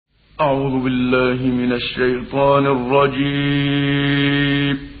أعوذ بالله من الشيطان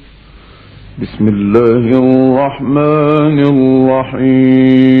الرجيم بسم الله الرحمن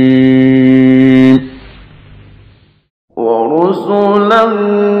الرحيم ورسلا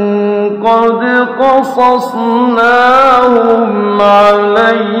قد قصصناهم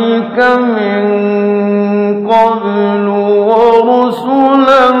عليك من قبل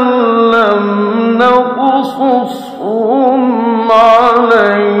ورسلا لم نقصصهم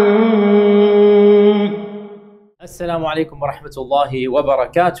عليك. Assalamu alaikum wa rahmatullahi wa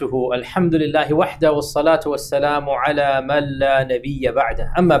barakatuhu. Alhamdulillahi wahda wa salatu wa salamu ala man la nabiyya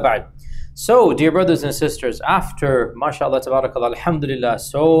ba'da. Amma ba'd. So, dear brothers and sisters, after, mashallah, tabarakallah, alhamdulillah,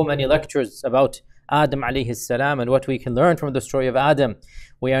 so many lectures about Adam alayhi salam and what we can learn from the story of Adam,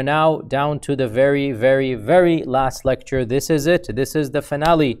 we are now down to the very last lecture. This is it. This is the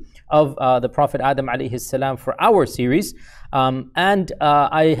finale of the Prophet Adam alayhi salam for our series.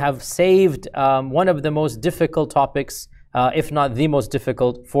 I have saved one of the most difficult topics, if not the most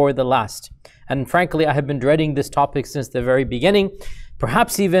difficult, for the last. And frankly, I have been dreading this topic since the very beginning.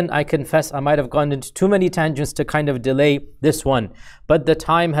 Perhaps even, I confess, I might have gone into too many tangents to kind of delay this one. But the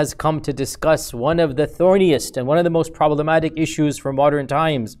time has come to discuss one of the thorniest and one of the most problematic issues for modern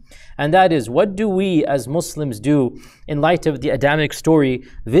times. And that is, what do we as Muslims do in light of the Adamic story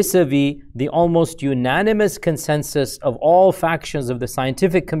vis-a-vis the almost unanimous consensus of all factions of the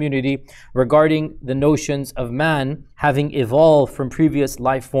scientific community regarding the notions of man having evolved from previous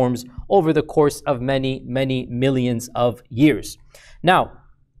life forms over the course of many millions of years. Now,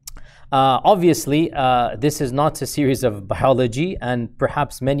 obviously, this is not a series of biology, and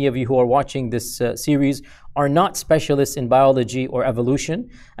perhaps many of you who are watching this series are not specialists in biology or evolution,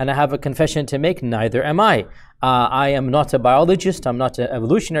 and I have a confession to make, neither am I. I am not a biologist, I'm not an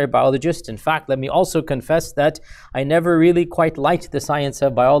evolutionary biologist. In fact, let me also confess that I never really quite liked the science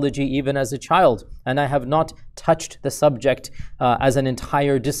of biology even as a child, and I have not touched the subject as an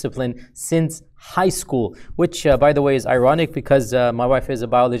entire discipline since high school, which by the way is ironic because my wife is a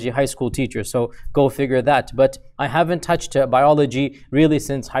biology high school teacher, so go figure that. But I haven't touched biology really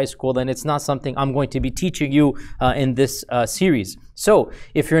since high school, and it's not something I'm going to be teaching you in this series. So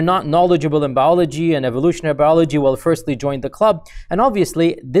if you're not knowledgeable in biology and evolutionary biology, well, firstly join the club. And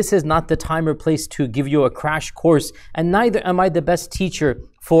obviously this is not the time or place to give you a crash course, and neither am I the best teacher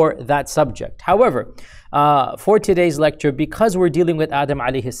for that subject. However, for today's lecture, because we're dealing with Adam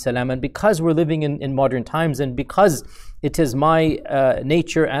alayhi salam, and because we're living in modern times, and because it is my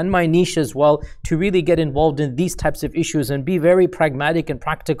nature and my niche as well to really get involved in these types of issues and be very pragmatic and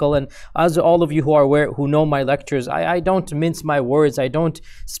practical. And as all of you who are aware, who know my lectures, I don't mince my words, I don't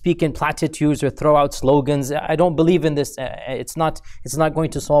speak in platitudes or throw out slogans. I don't believe in this. It's not going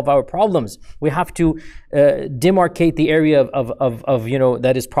to solve our problems. We have to demarcate the area of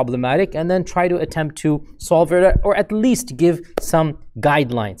that is problematic, and then try to attempt to solve it, or at least give some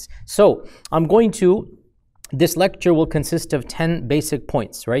guidelines. So this lecture will consist of 10 basic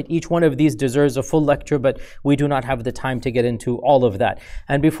points, right? Each one of these deserves a full lecture, but we do not have the time to get into all of that.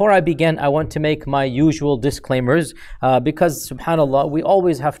 And before I begin, I want to make my usual disclaimers because, subhanAllah, we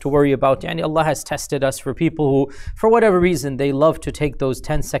always have to worry about, Allah has tested us for people who, for whatever reason, they love to take those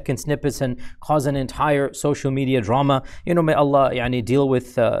 10-second snippets and cause an entire social media drama. May Allah deal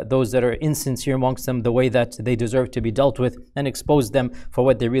with those that are insincere amongst them the way that they deserve to be dealt with, and expose them for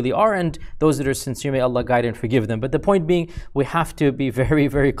what they really are, and those that are sincere, may Allah guide and forgive them. But the point being, we have to be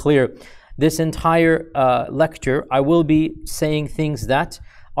very clear. This entire lecture, I will be saying things that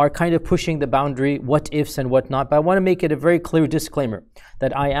are kind of pushing the boundary, what ifs and what not, but I want to make it a very clear disclaimer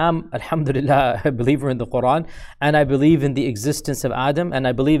that I am, alhamdulillah, a believer in the Quran, and I believe in the existence of Adam, and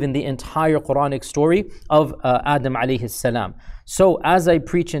I believe in the entire Quranic story of Adam alayhi salam. So as I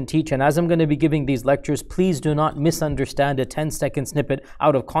preach and teach, and as I'm going to be giving these lectures, please do not misunderstand a 10-second snippet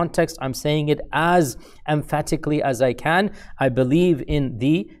out of context. I'm saying it as emphatically as I can. I believe in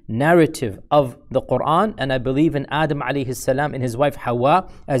the narrative of the Quran, and I believe in Adam alayhi salam and his wife Hawa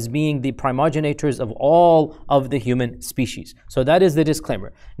as being the primogenitors of all of the human species. So that is the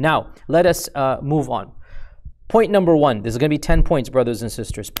disclaimer. Now, let us move on. Point number one. This is going to be 10 points, brothers and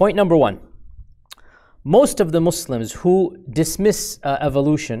sisters. Point number one. Most of the Muslims who dismiss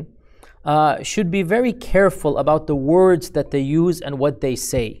evolution should be very careful about the words that they use and what they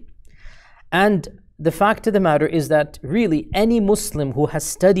say. And the fact of the matter is that really any Muslim who has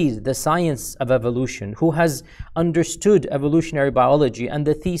studied the science of evolution, who has understood evolutionary biology and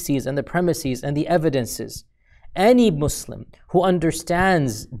the theses and the premises and the evidences, any Muslim who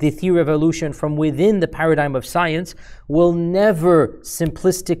understands the theory of evolution from within the paradigm of science will never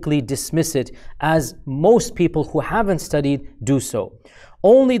simplistically dismiss it as most people who haven't studied do so.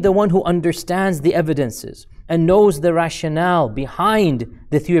 Only the one who understands the evidences and knows the rationale behind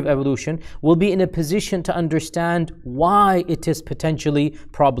the theory of evolution will be in a position to understand why it is potentially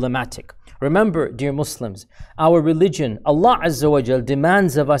problematic. Remember, dear Muslims, our religion, Allah Azza wa Jal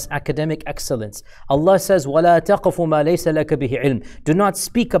demands of us academic excellence. Allah says, وَلَا تَقْفُ مَا لَيْسَ لَكَ بِهِ عِلْمٍ. Do not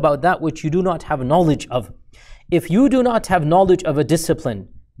speak about that which you do not have knowledge of. If you do not have knowledge of a discipline,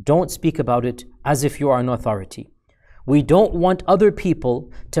 don't speak about it as if you are an authority. We don't want other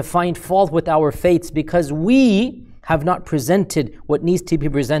people to find fault with our faiths because we have not presented what needs to be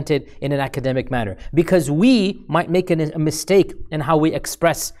presented in an academic manner, because we might make a mistake in how we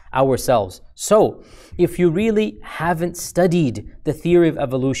express ourselves. So, if you really haven't studied the theory of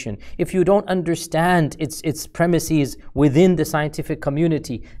evolution, if you don't understand its premises within the scientific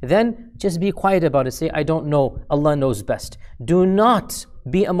community, then just be quiet about it. Say, I don't know, Allah knows best. Do not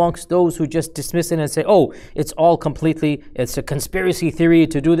be amongst those who just dismiss it and say, oh, it's a conspiracy theory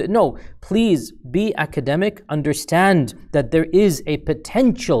to do that. No, please be academic, understand that there is a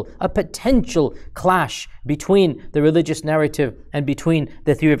potential clash between the religious narrative and between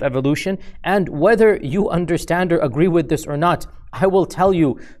the theory of evolution. And whether you understand or agree with this or not, I will tell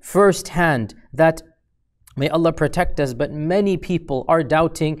you firsthand that may Allah protect us, but many people are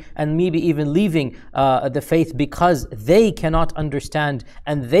doubting and maybe even leaving the faith because they cannot understand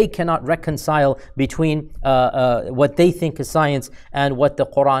and they cannot reconcile between what they think is science and what the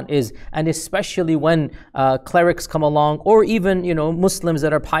Quran is. And especially when clerics come along, or even Muslims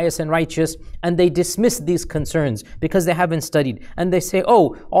that are pious and righteous, and they dismiss these concerns because they haven't studied, and they say,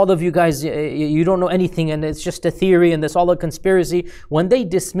 oh, all of you guys, you don't know anything and it's just a theory and it's all a conspiracy. When they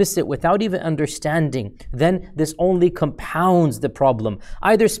dismiss it without even understanding, then this only compounds the problem.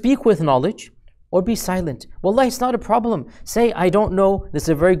 Either speak with knowledge or be silent. Wallahi, it's not a problem. Say, I don't know, this is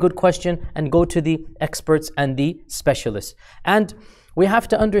a very good question, and go to the experts and the specialists. And we have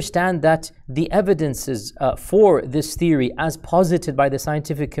to understand that the evidences for this theory as posited by the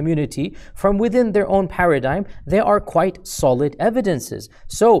scientific community from within their own paradigm, they are quite solid evidences.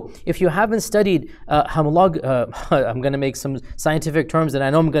 So if you haven't studied I'm going to make some scientific terms and I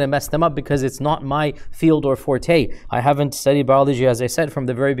know I'm going to mess them up because it's not my field or forte. I haven't studied biology, as I said, from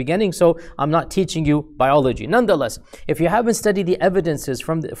the very beginning, so I'm not teaching you biology. Nonetheless, if you haven't studied the evidences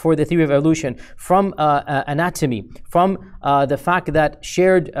for the theory of evolution from anatomy, from the fact that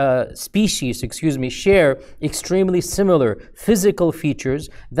shared species share extremely similar physical features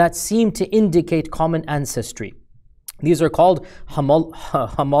that seem to indicate common ancestry. These are called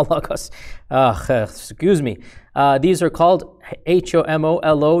homologous. These are called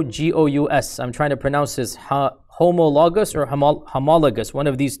homologous. I'm trying to pronounce this. Homologous or homologous, one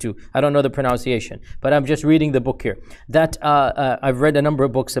of these two. I don't know the pronunciation, but I'm just reading the book here. That I've read a number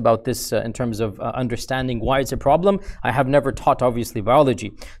of books about this in terms of understanding why it's a problem. I have never taught, obviously,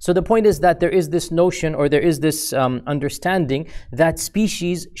 biology. So the point is that there is this notion, or there is this understanding that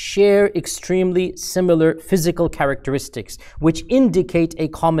species share extremely similar physical characteristics, which indicate a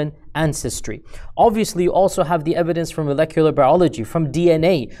common ancestry. Obviously, you also have the evidence from molecular biology, from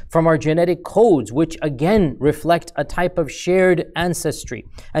DNA, from our genetic codes, which again reflect a type of shared ancestry.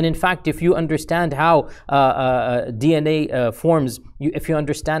 And in fact, if you understand how DNA forms, if you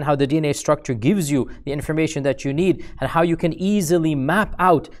understand how the DNA structure gives you the information that you need, and how you can easily map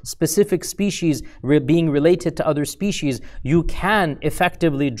out specific species being related to other species, you can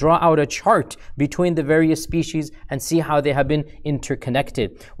effectively draw out a chart between the various species and see how they have been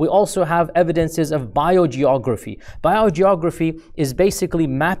interconnected. We also have evidences of biogeography. Biogeography is basically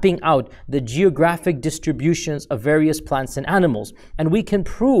mapping out the geographic distributions of various plants and animals. And we can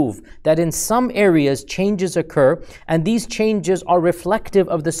prove that in some areas changes occur, and these changes are reflective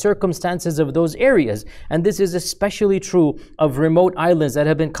of the circumstances of those areas. And this is especially true of remote islands that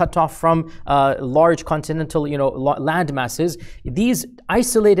have been cut off from large continental land masses. These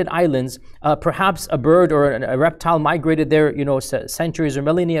isolated islands, perhaps a bird or a reptile migrated there centuries or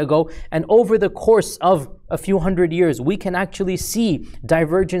millennia ago, and over the course of a few hundred years, we can actually see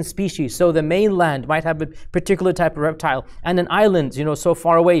divergent species. So the mainland might have a particular type of reptile, and an island, so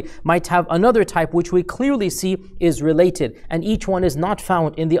far away, might have another type, which we clearly see is related, and each one is not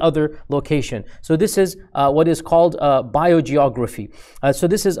found in the other location. So this is what is called biogeography. So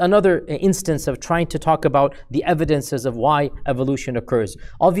this is another instance of trying to talk about the evidences of why evolution occurs.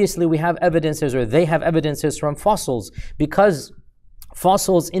 Obviously, we have evidences, or they have evidences from fossils, because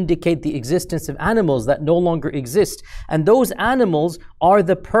fossils indicate the existence of animals that no longer exist, and those animals are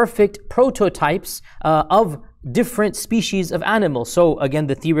the perfect prototypes of different species of animals. So again,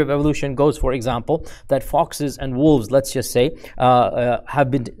 the theory of evolution goes, for example, that foxes and wolves, let's just say, have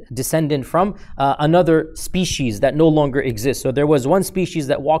been descended from another species that no longer exists. So there was one species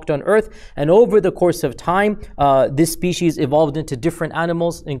that walked on Earth, and over the course of time, this species evolved into different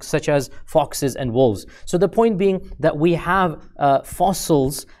animals, such as foxes and wolves. So the point being that we have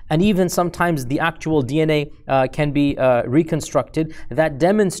fossils, and even sometimes the actual DNA can be reconstructed, that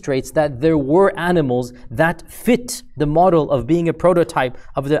demonstrates that there were animals that fit the model of being a prototype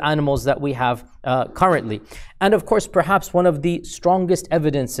of the animals that we have currently. And of course, perhaps one of the strongest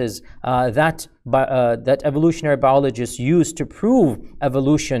evidences that evolutionary biologists use to prove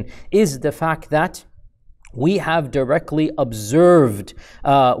evolution is the fact that we have directly observed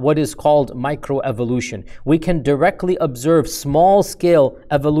what is called microevolution. We can directly observe small-scale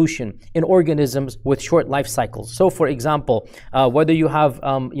evolution in organisms with short life cycles. So, for example, whether you have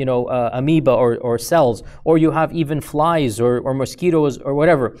amoeba or cells, or you have even flies or mosquitoes or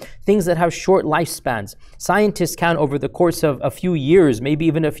whatever, things that have short lifespans, scientists can, over the course of a few years, maybe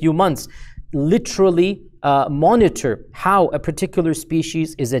even a few months, literally monitor how a particular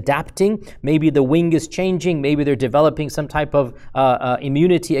species is adapting. Maybe the wing is changing, maybe they're developing some type of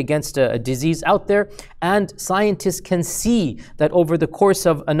immunity against a disease out there, and scientists can see that over the course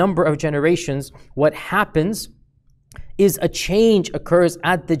of a number of generations, what happens is a change occurs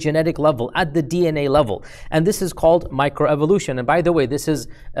at the genetic level, at the DNA level. And this is called microevolution. And by the way, this is,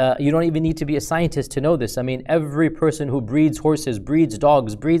 you don't even need to be a scientist to know this. I mean, every person who breeds horses, breeds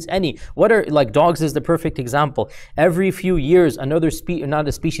dogs, breeds like dogs is the perfect example. Every few years, another not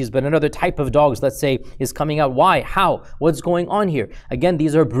a species, but another type of dogs, let's say, is coming out. Why? How? What's going on here? Again,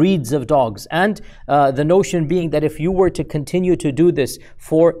 these are breeds of dogs. And the notion being that if you were to continue to do this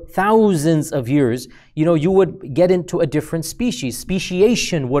for thousands of years, you would get into a different species.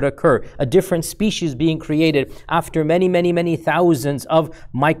 Speciation would occur, a different species being created after many, many, many thousands of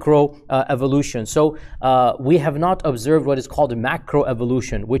microevolution. So we have not observed what is called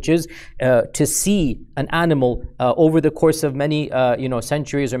macroevolution, which is to see an animal over the course of many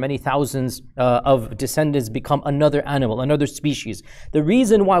centuries or many thousands of descendants become another animal, another species. The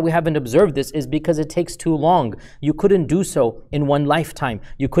reason why we haven't observed this is because it takes too long. You couldn't do so in one lifetime.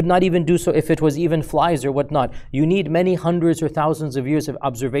 You could not even do so if it was even flies or whatnot. You need many hundreds or thousands of years of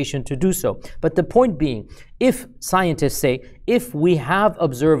observation to do so. But the point being, if scientists say, if we have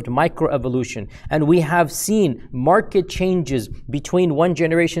observed microevolution and we have seen marked changes between one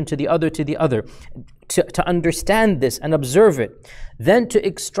generation to the other, to understand this and observe it, then to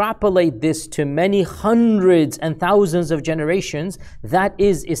extrapolate this to many hundreds and thousands of generations, that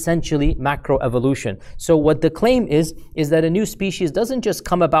is essentially macroevolution. So what the claim is that a new species doesn't just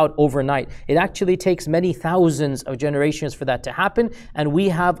come about overnight. It actually takes many thousands of generations for that to happen, and we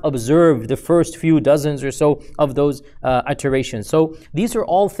have observed the first few dozens or so of those iterations. So these are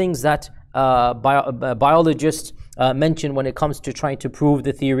all things that biologists mention when it comes to trying to prove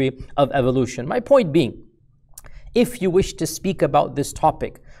the theory of evolution. My point being, if you wish to speak about this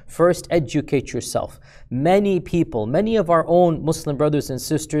topic, first educate yourself. Many people, many of our own Muslim brothers and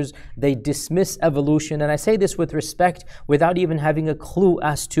sisters, they dismiss evolution, and I say this with respect, without even having a clue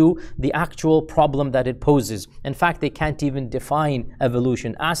as to the actual problem that it poses. In fact, they can't even define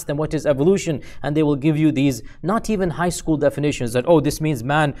evolution. Ask them what is evolution, and they will give you these not even high school definitions that, oh, this means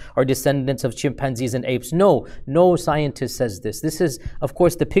man are descendants of chimpanzees and apes. No scientist says this. This is, of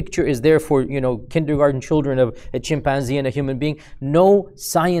course, the picture is there for kindergarten children of a chimpanzee and a human being. No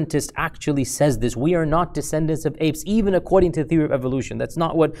scientist actually says this. We are not descendants of apes, even according to the theory of evolution. That's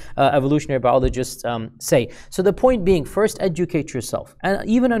not what evolutionary biologists say. So the point being, first educate yourself and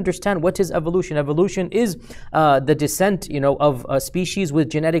even understand what is evolution. Evolution is the descent, of a species with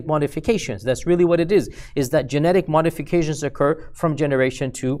genetic modifications. That's really what it is that genetic modifications occur from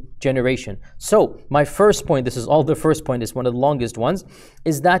generation to generation. So my first point, this is all the first point, is one of the longest ones,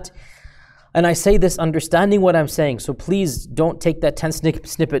 is that, and I say this understanding what I'm saying, so please don't take that 10 snippet,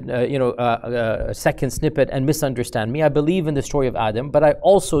 second snippet and misunderstand me. I believe in the story of Adam, but I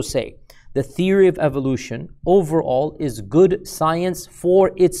also say the theory of evolution overall is good science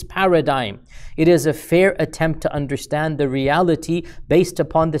for its paradigm. It is a fair attempt to understand the reality based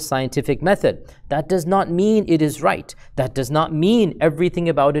upon the scientific method. That does not mean it is right. That does not mean everything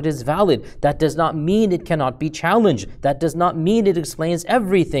about it is valid. That does not mean it cannot be challenged. That does not mean it explains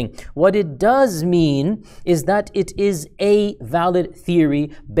everything. What it does mean is that it is a valid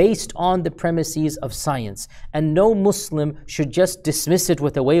theory based on the premises of science. And no Muslim should just dismiss it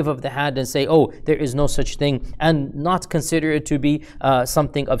with a wave of the hand and say, oh, there is no such thing, and not consider it to be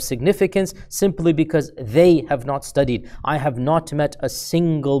something of significance simply because they have not studied. I have not met a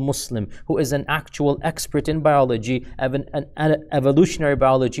single Muslim who is an actual expert in biology, evolutionary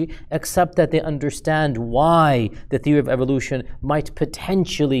biology, except that they understand why the theory of evolution might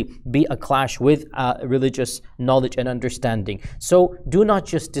potentially be a clash with religious knowledge and understanding. So do not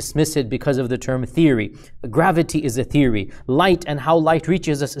just dismiss it because of the term theory. Gravity is a theory. Light and how light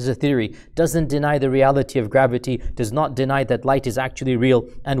reaches us is a theory. Doesn't deny the reality of gravity, does not deny that light is actually real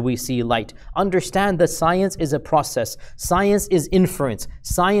and we see light. Understand that science is a process. Science is inference.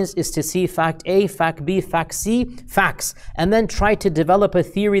 Science is to see fact A, fact B, fact C, facts, and then try to develop a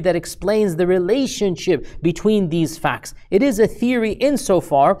theory that explains the relationship between these facts. It is a theory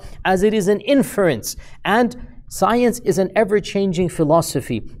insofar as it is an inference, and science is an ever-changing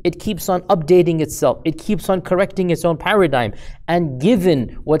philosophy. It keeps on updating itself. It keeps on correcting its own paradigm. And given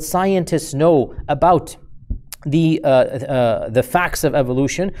what scientists know about the facts of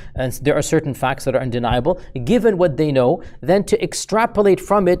evolution, and there are certain facts that are undeniable, given what they know, then to extrapolate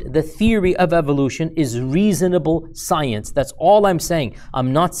from it the theory of evolution is reasonable science. That's all I'm saying.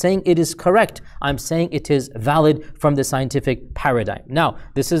 I'm not saying it is correct. I'm saying it is valid from the scientific paradigm. Now,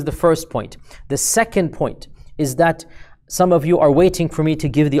 this is the first point. The second point is that some of you are waiting for me to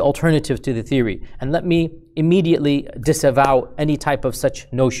give the alternative to the theory. And let me immediately disavow any type of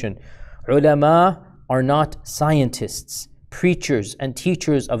such notion. Ulama are not scientists. Preachers and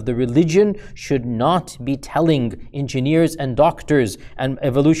teachers of the religion should not be telling engineers and doctors and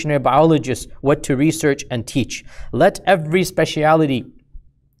evolutionary biologists what to research and teach. Let every speciality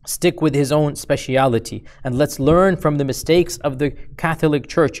stick with his own speciality, and let's learn from the mistakes of the Catholic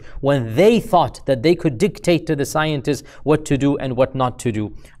Church when they thought that they could dictate to the scientists what to do and what not to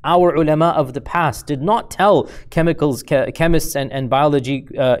do. Our ulama of the past did not tell chemists and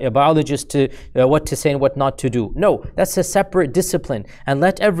biologists to what to say and what not to do. No, that's a separate discipline, and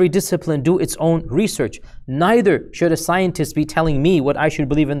let every discipline do its own research. Neither should a scientist be telling me what I should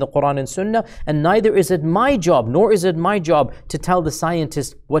believe in the Quran and Sunnah, and neither is it my job, nor is it my job to tell the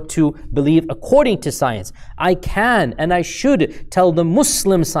scientist what to believe according to science. I can and I should tell the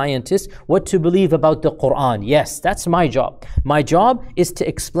Muslim scientists what to believe about the Quran. Yes, that's my job. My job is to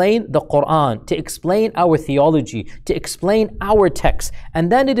explain the Quran, to explain our theology, to explain our text.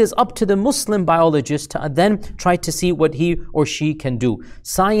 And then it is up to the Muslim biologist to then try to see what he or she can do.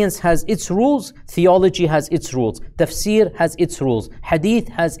 Science has its rules, theology has its rules, tafsir has its rules, hadith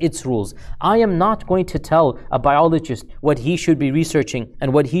has its rules. I am not going to tell a biologist what he should be researching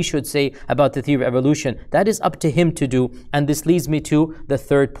and what he should say about the theory of evolution. That is up to him to do. And this leads me to the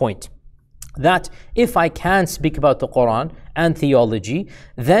third point, that if I can speak about the Quran and theology,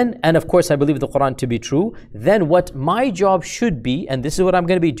 then, and of course I believe the Quran to be true, then what my job should be, and this is what I'm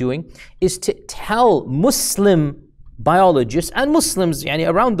going to be doing, is to tell Muslim biologists and Muslims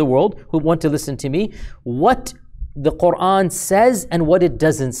around the world who want to listen to me what the Quran says and what it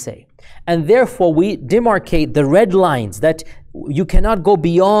doesn't say. And therefore we demarcate the red lines, that you cannot go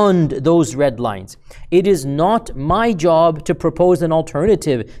beyond those red lines. It is not my job to propose an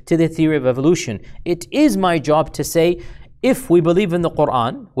alternative to the theory of evolution. It is my job to say, if we believe in the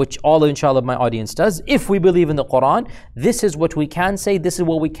Quran, which all inshallah my audience does, if we believe in the Quran, this is what we can say, this is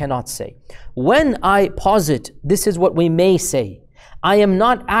what we cannot say. When I posit, this is what we may say, I am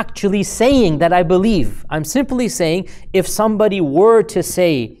not actually saying that I believe. I'm simply saying, if somebody were to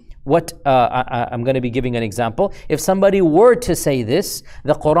say what, I'm going to be giving an example. If somebody were to say this,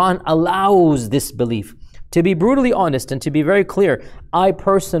 the Quran allows this belief. To be brutally honest and to be very clear, I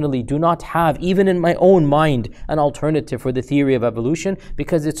personally do not have, even in my own mind, an alternative for the theory of evolution,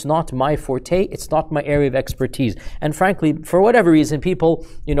 because it's not my forte, it's not my area of expertise. And frankly, for whatever reason, people,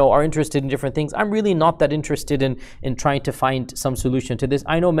 are interested in different things. I'm really not that interested in trying to find some solution to this.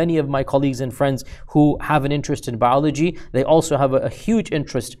 I know many of my colleagues and friends who have an interest in biology. They also have a huge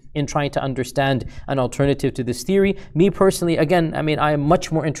interest in trying to understand an alternative to this theory. Me personally, again, I am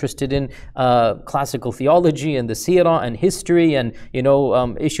much more interested in classical theology and the seerah and history and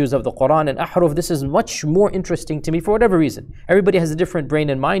issues of the Quran and ahruf. This is much more interesting to me for whatever reason. Everybody has a different brain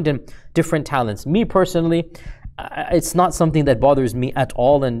and mind and different talents. Me personally, it's not something that bothers me at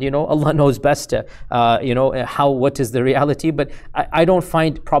all, and Allah knows best what is the reality, but I don't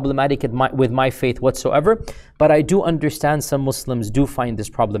find problematic with my faith whatsoever. But I do understand some Muslims do find this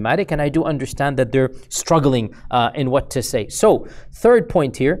problematic, and I do understand that they're struggling in what to say. So third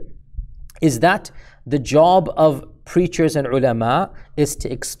point here is that the job of preachers and ulama is to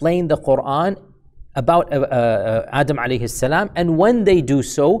explain the Quran about Adam alayhi salam, and when they do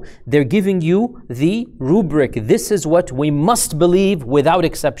so, they're giving you the rubric. This is what we must believe without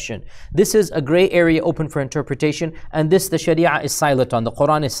exception. This is a gray area open for interpretation, and this the Sharia is silent on, the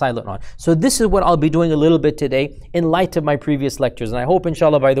Quran is silent on. So this is what I'll be doing a little bit today in light of my previous lectures. And I hope,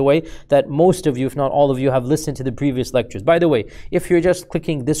 inshallah, by the way, that most of you, if not all of you, have listened to the previous lectures. By the way, if you're just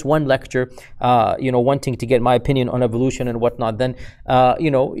clicking this one lecture, wanting to get my opinion on evolution and whatnot, then,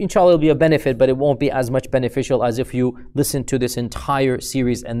 inshallah, it'll be a benefit, but it won't be as much beneficial as if you listen to this entire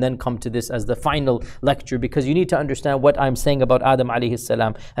series and then come to this as the final lecture, because you need to understand what I'm saying about Adam alayhi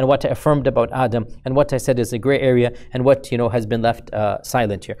salam, and what I affirmed about Adam, and what I said is a gray area, and what has been left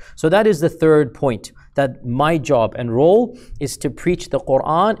silent here. So that is the third point, that my job and role is to preach the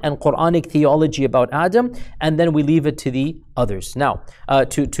Quran and Quranic theology about Adam, and then we leave it to the others. Now,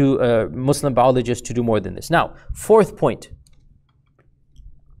 to Muslim biologists to do more than this. Now, fourth point.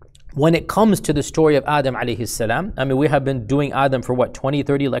 When it comes to the story of Adam alayhi salam, I mean, we have been doing Adam for what, 20,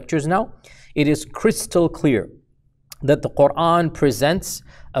 30 lectures now? It is crystal clear that the Quran presents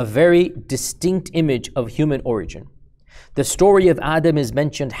a very distinct image of human origin. The story of Adam is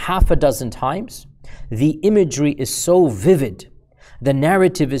mentioned half a dozen times. The imagery is so vivid. The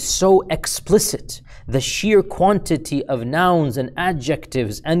narrative is so explicit. The sheer quantity of nouns and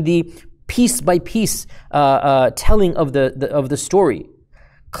adjectives and the piece by piece telling of the story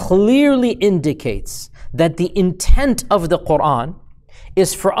clearly indicates that the intent of the Quran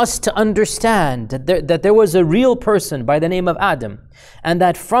is for us to understand that there was a real person by the name of Adam, and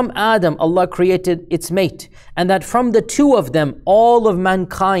that from Adam Allah created its mate, and that from the two of them all of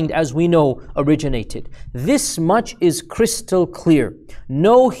mankind, as we know, originated. This much is crystal clear.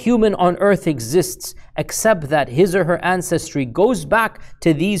 No human on earth exists except that his or her ancestry goes back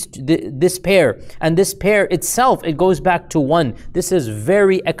to this pair, and this pair itself, it goes back to one. This is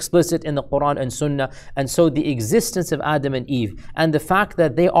very explicit in the Quran and Sunnah. And so the existence of Adam and Eve, and the fact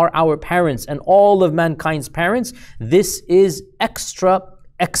that they are our parents and all of mankind's parents, this is extra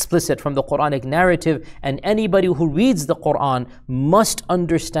explicit from the Quranic narrative, and anybody who reads the Quran must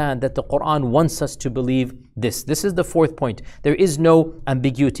understand that the Quran wants us to believe this. This is the fourth point. There is no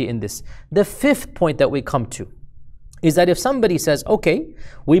ambiguity in this. The fifth point that we come to is that if somebody says, okay,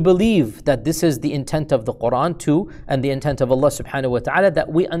 we believe that this is the intent of the Quran too, and the intent of Allah subhanahu wa ta'ala,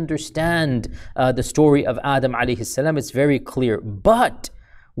 that we understand the story of Adam alayhi salam, it's very clear. But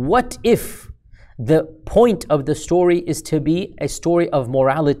what if the point of the story is to be a story of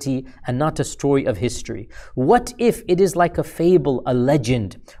morality and not a story of history? What if it is like a fable, a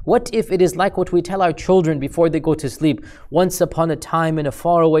legend? What if it is like what we tell our children before they go to sleep? Once upon a time in a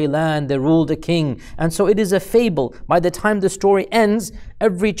faraway land there ruled a king. And so it is a fable. By the time the story ends,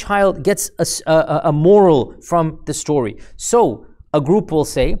 every child gets a moral from the story. So a group will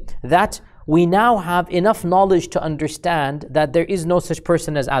say that we now have enough knowledge to understand that there is no such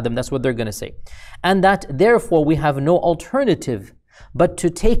person as Adam. That's what they're going to say. And that therefore we have no alternative but to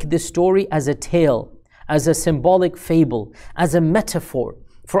take this story as a tale, as a symbolic fable, as a metaphor,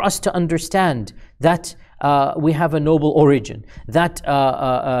 for us to understand that we have a noble origin, that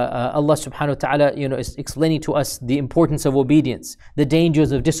Allah subhanahu wa ta'ala is explaining to us the importance of obedience, the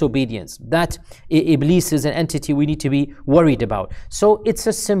dangers of disobedience, that Iblis is an entity we need to be worried about. So it's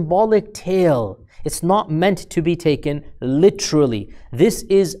a symbolic tale. It's not meant to be taken literally. This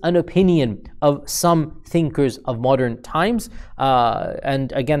is an opinion of some thinkers of modern times.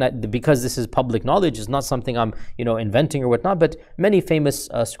 And again, because this is public knowledge, it's not something I'm inventing or whatnot, but many famous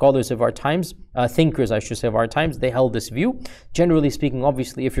scholars of our times, thinkers I should say of our times, they held this view. Generally speaking,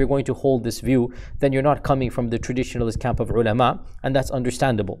 obviously, if you're going to hold this view, then you're not coming from the traditionalist camp of ulama, and that's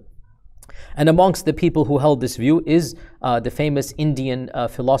understandable. And amongst the people who held this view is the famous Indian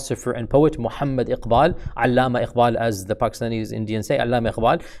philosopher and poet Muhammad Iqbal, Allama Iqbal as the Pakistanis Indians say, Allama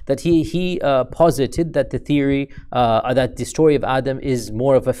Iqbal, that he posited that the theory, that the story of Adam is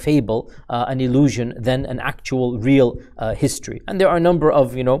more of a fable, an illusion, than an actual real history. And there are a number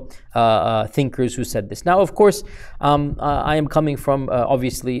of thinkers who said this. Now, of course, I am coming from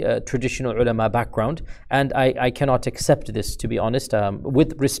obviously a traditional ulama background, and I cannot accept this, to be honest,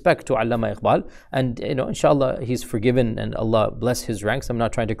 with respect to Allama Iqbal, and inshallah he's forgiven and Allah bless his ranks. I'm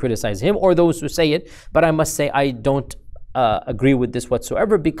not trying to criticize him or those who say it, but I must say I don't agree with this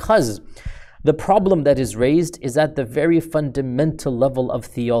whatsoever, because the problem that is raised is at the very fundamental level of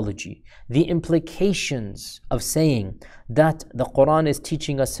theology. The implications of saying that the Quran is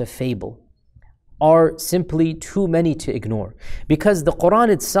teaching us a fable are simply too many to ignore, because the Quran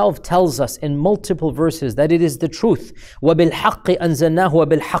itself tells us in multiple verses that it is the truth. وَبِالْحَقِّ أَنزَلْنَاهُ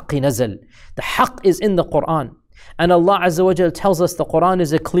وَبِالْحَقِّ نَزَلْ. The haqq is in the Quran. And Allah Azza wa Jal tells us the Quran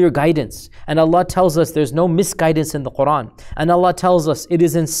is a clear guidance. And Allah tells us there's no misguidance in the Quran. And Allah tells us it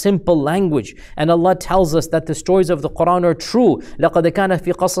is in simple language. And Allah tells us that the stories of the Quran are true. لَقَدْ كَانَ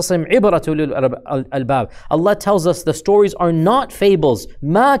فِي قَصَصِهِمْ عِبْرَةٌ لِلْأَلْبَابِ. Allah tells us the stories are not fables.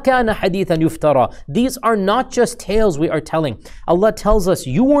 مَا كَانَ حَدِيثًا يُفْتَرَى. These are not just tales we are telling. Allah tells us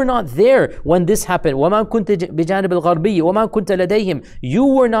you were not there when this happened. وَمَا كُنْتَ بِجَانِبِ الْغَرْبِيِّ وَمَا كُنْتَ لَدَيْهِمْ. You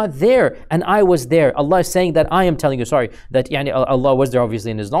were not there and I was there. Allah is saying that I am telling you, that Allah was there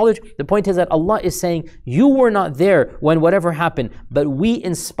obviously in His knowledge. The point is that Allah is saying you were not there when whatever happened, but we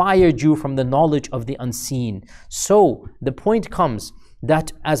inspired you from the knowledge of the unseen. So the point comes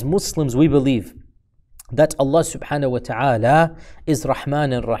that as Muslims we believe that Allah subhanahu wa ta'ala is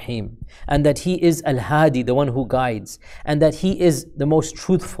Rahman and Rahim, and that He is Al-Hadi, the one who guides, and that He is the most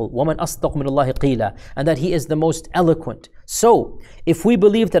truthful, وَمَنْ أَصْدَقُ مِنَ اللَّهِ قِيلًا, and that He is the most eloquent. So if we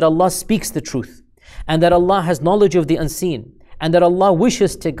believe that Allah speaks the truth, and that Allah has knowledge of the unseen, and that Allah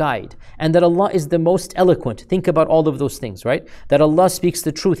wishes to guide, and that Allah is the most eloquent. Think about all of those things, right? That Allah speaks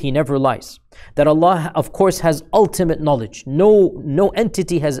the truth, He never lies. That Allah, of course, has ultimate knowledge. No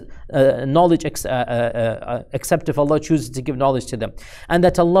entity has knowledge except if Allah chooses to give knowledge to them. And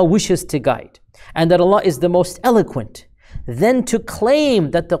that Allah wishes to guide. And that Allah is the most eloquent. Then to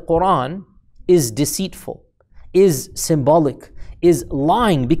claim that the Quran is deceitful, is symbolic, is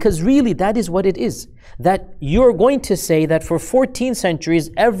lying, because really that is what it is. That you're going to say that for 14 centuries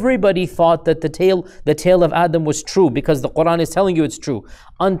everybody thought that the tale of Adam was true because the Quran is telling you it's true,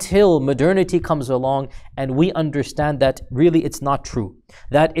 until modernity comes along and we understand that really it's not true.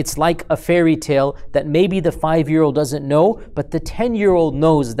 That it's like a fairy tale that maybe the 5-year-old doesn't know, but the 10-year-old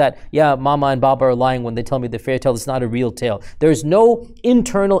knows that, yeah, Mama and Baba are lying when they tell me the fairy tale is not a real tale. There's no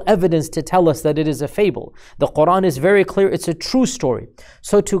internal evidence to tell us that it is a fable. The Quran is very clear, it's a true story.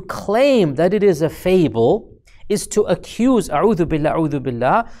 So to claim that it is a fable is to accuse, a'udhu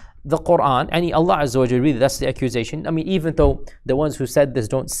billah, the Quran, and Allah Azza wa Jalla, really that's the accusation. I mean, even though the ones who said this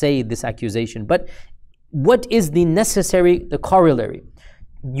don't say this accusation, but what is the corollary?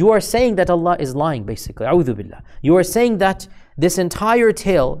 You are saying that Allah is lying, basically. A'udhu billah. You are saying that this entire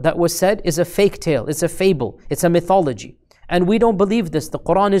tale that was said is a fake tale, it's a fable, it's a mythology. And we don't believe this. The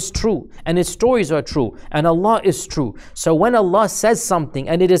Quran is true, and its stories are true, and Allah is true. So when Allah says something,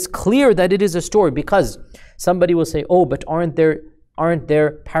 and it is clear that it is a story, because somebody will say, oh, but aren't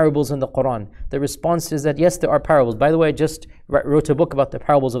there parables in the Quran? The response is that yes, there are parables. By the way, I just wrote a book about the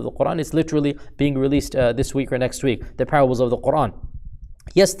parables of the Quran. It's literally being released this week or next week, the parables of the Quran.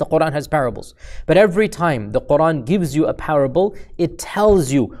 Yes, the Quran has parables, but every time the Quran gives you a parable, it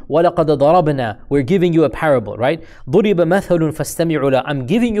tells you, وَلَقَدْ ضَرَبْنَا, we're giving you a parable, right? ضُرِبَ مَثَلٌ فَاسْتَمِعُوا لَهُ, I'm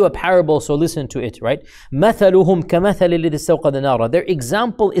giving you a parable, so listen to it, right? مَثَلُهُمْ كَمَثَلِ الَّذِي اسْتَوْقَدَ نَارًا, their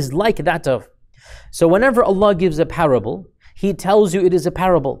example is like that of. So whenever Allah gives a parable, He tells you it is a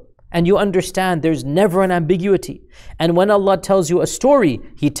parable, and you understand there's never an ambiguity. And when Allah tells you a story,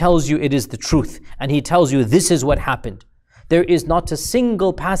 He tells you it is the truth, and He tells you this is what happened. There is not a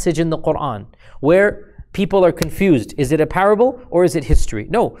single passage in the Quran where people are confused. Is it a parable or is it history?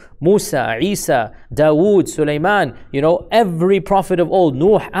 No. Musa, Isa, Dawood, Sulaiman, every prophet of old,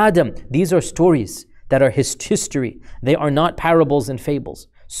 Nuh, Adam, these are stories that are history. They are not parables and fables.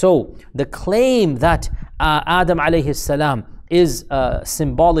 So the claim that Adam alayhi salam is a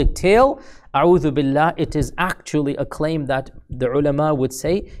symbolic tale, a'udhu billah, it is actually a claim that the ulama would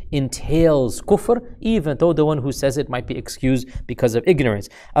say entails kufr, even though the one who says it might be excused because of ignorance.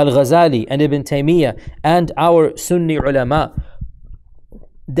 Al-Ghazali and Ibn Taymiyyah and our Sunni ulama,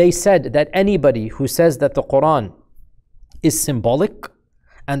 they said that anybody who says that the Quran is symbolic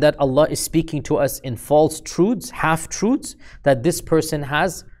and that Allah is speaking to us in false truths, half-truths, that this person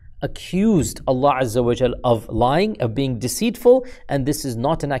has accused Allah Azza wa Jal of lying, of being deceitful, and this is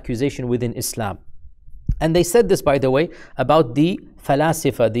not an accusation within Islam. And they said this, by the way, about the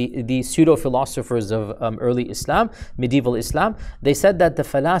falasifa, the pseudo-philosophers of early Islam, medieval Islam. They said that the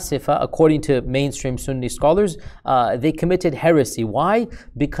falasifa, according to mainstream Sunni scholars, they committed heresy. Why?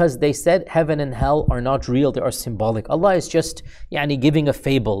 Because they said heaven and hell are not real, they are symbolic. Allah is just giving a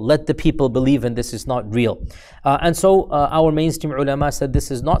fable. Let the people believe, and this is not real. And so our mainstream ulama said this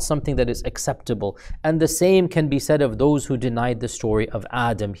is not something that is acceptable. And the same can be said of those who denied the story of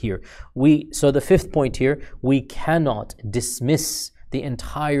Adam here. So the fifth point here, we cannot dismiss the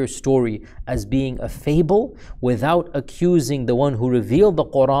entire story as being a fable without accusing the one who revealed the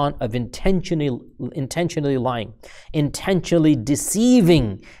Quran of intentionally lying, intentionally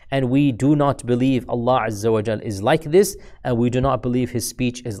deceiving. And we do not believe Allah Azza wa Jal is like this, and we do not believe His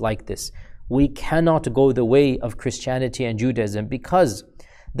speech is like this. We cannot go the way of Christianity and Judaism, because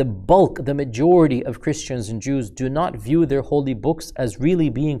The bulk, the majority of Christians and Jews do not view their holy books as really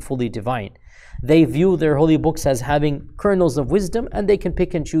being fully divine. They view their holy books as having kernels of wisdom, and they can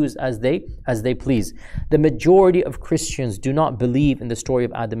pick and choose as they please. The majority of Christians do not believe in the story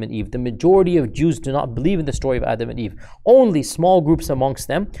of Adam and Eve. The majority of Jews do not believe in the story of Adam and Eve. Only small groups amongst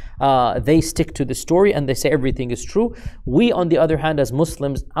them, they stick to the story and they say everything is true. We, on the other hand, as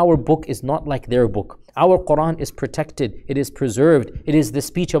Muslims, our book is not like their book. Our Quran is protected, it is preserved, it is the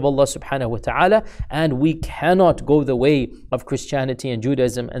speech of Allah subhanahu wa ta'ala, and we cannot go the way of Christianity and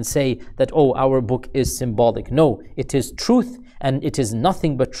Judaism and say that, oh, our book is symbolic. No, it is truth, and it is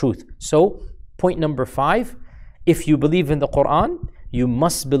nothing but truth. So, point number 5, if you believe in the Quran, you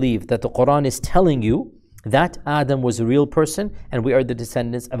must believe that the Quran is telling you that Adam was a real person and we are the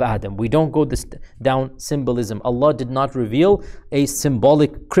descendants of Adam. We don't go down symbolism. Allah did not reveal a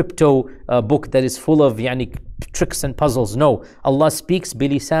symbolic crypto book that is full of tricks and puzzles. No, Allah speaks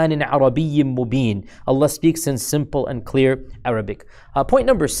bilisanin arabiyyin mubin. Allah speaks in simple and clear Arabic. Point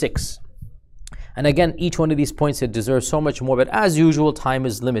number 6. And again, each one of these points, it deserves so much more, but as usual, time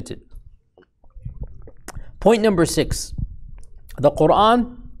is limited. Point number 6. The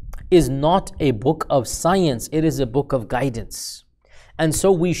Quran is not a book of science, it is a book of guidance. And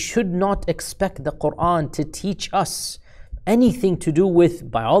so we should not expect the Quran to teach us anything to do with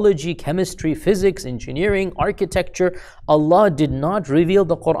biology, chemistry, physics, engineering, architecture. Allah did not reveal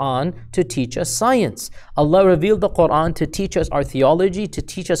the Quran to teach us science. Allah revealed the Quran to teach us our theology, to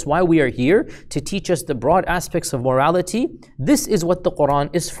teach us why we are here, to teach us the broad aspects of morality. This is what the Quran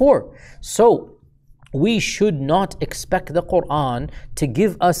is for. So we should not expect the Quran to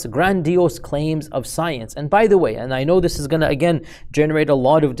give us grandiose claims of science. And by the way, and I know this is going to again generate a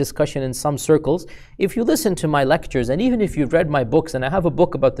lot of discussion in some circles, if you listen to my lectures and even if you've read my books, and I have a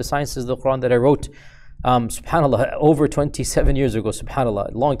book about the sciences of the Quran that I wrote, subhanAllah, over 27 years ago,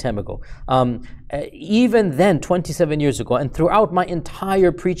 subhanAllah, a long time ago. Even then, 27 years ago, and throughout my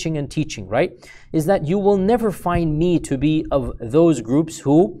entire preaching and teaching, right, is that you will never find me to be of those groups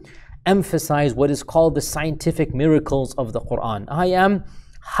who emphasize what is called the scientific miracles of the Quran. I am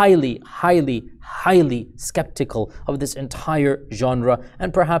highly skeptical of this entire genre,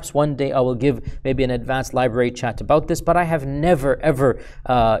 and perhaps one day I will give maybe an advanced library chat about this, but I have never ever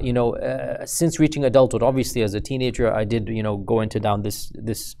since reaching adulthood, obviously as a teenager I did go into down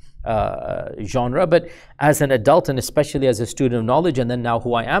this genre, but as an adult and especially as a student of knowledge, and then now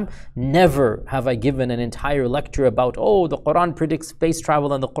who I am, never have I given an entire lecture about, oh, the Quran predicts space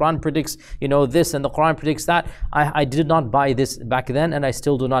travel and the Quran predicts this and the Quran predicts that. I did not buy this back then, and I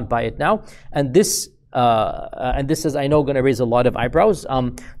still do not buy it now. And this is, I know, going to raise a lot of eyebrows.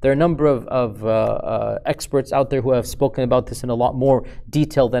 There are a number of experts out there who have spoken about this in a lot more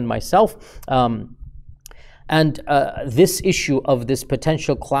detail than myself. And this issue of this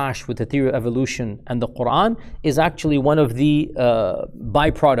potential clash with the theory of evolution and the Quran is actually one of the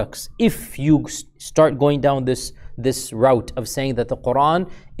byproducts. If you start going down this route of saying that the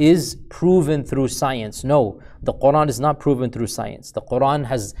Quran is proven through science. No, the Quran is not proven through science. The Quran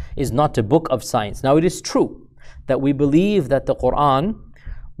is not a book of science. Now, it is true that we believe that the Quran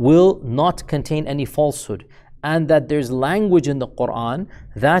will not contain any falsehood, and that there's language in the Quran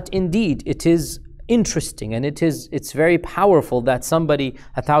that indeed it is interesting, and it's very powerful that somebody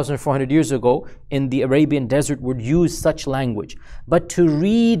 1,400 years ago in the Arabian desert would use such language. But to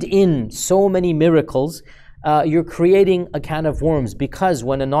read in so many miracles, you're creating a can of worms, because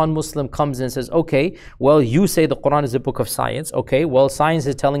when a non-Muslim comes and says, okay, well, you say the Quran is a book of science. Okay, well, science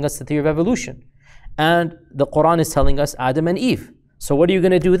is telling us the theory of evolution, and the Quran is telling us Adam and Eve. So what are you going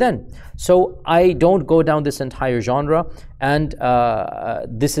to do then? So I don't go down this entire genre, and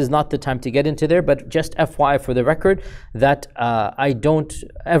this is not the time to get into there, but just FYI for the record, that I don't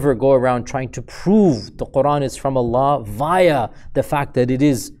ever go around trying to prove the Quran is from Allah via the fact that it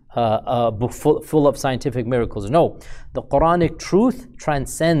is a book full of scientific miracles. No, the Quranic truth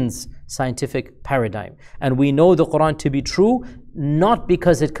transcends scientific paradigm, and we know the Quran to be true not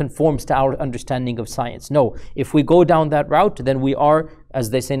because it conforms to our understanding of science. No, if we go down that route, then we are, as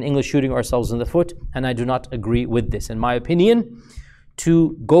they say in English, shooting ourselves in the foot, and I do not agree with this. In my opinion,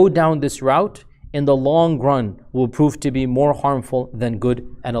 to go down this route in the long run will prove to be more harmful than good,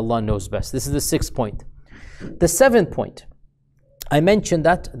 and Allah knows best. This is the 6th point. The 7th point, I mentioned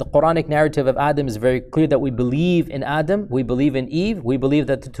that the Quranic narrative of Adam is very clear, that we believe in Adam, we believe in Eve, we believe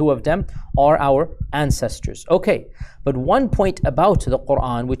that the two of them are our ancestors. Okay, but one point about the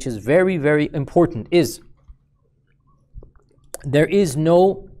Quran which is very, very important is there is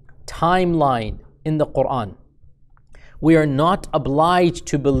no timeline in the Quran. We are not obliged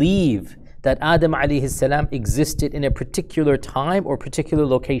to believe that Adam alayhi salam existed in a particular time or particular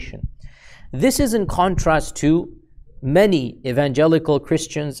location. This is in contrast to many evangelical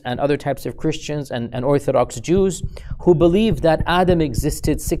Christians and other types of Christians and Orthodox Jews who believe that Adam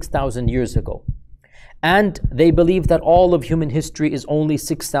existed 6,000 years ago. And they believe that all of human history is only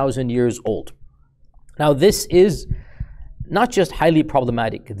 6,000 years old. Now, this is not just highly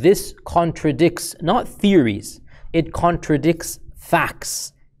problematic. This contradicts not theories, it contradicts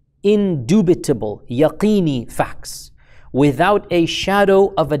facts, indubitable, yaqini facts. Without a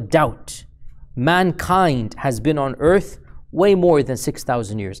shadow of a doubt, mankind has been on earth way more than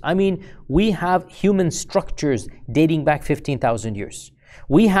 6,000 years. I mean, we have human structures dating back 15,000 years.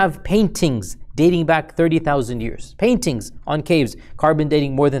 We have paintings dating back 30,000 years. Paintings on caves, carbon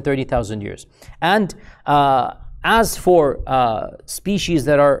dating more than 30,000 years. And as for species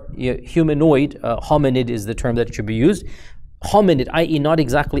that are humanoid, hominid is the term that should be used, hominid, i.e. not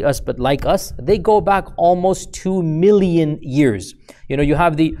exactly us but like us, they go back almost 2 million years. You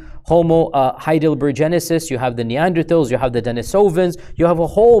have the Homo heidelbergensis, you have the Neanderthals, you have the Denisovans, you have a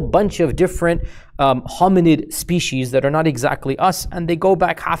whole bunch of different hominid species that are not exactly us, and they go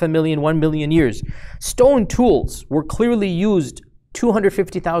back 500,000, 1 million years. Stone tools were clearly used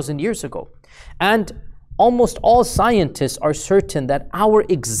 250,000 years ago. And almost all scientists are certain that our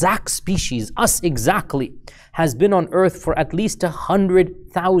exact species, us exactly, has been on earth for at least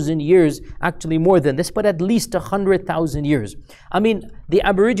 100,000 years, actually more than this, but at least 100,000 years. I mean, the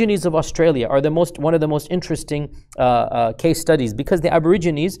Aborigines of Australia are one of the most interesting case studies, because the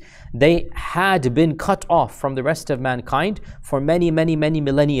Aborigines, they had been cut off from the rest of mankind for many, many, many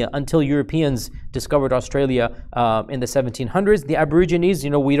millennia until Europeans discovered Australia in the 1700s. The Aborigines,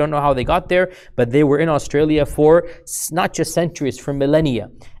 we don't know how they got there, but they were in Australia for not just centuries, for millennia.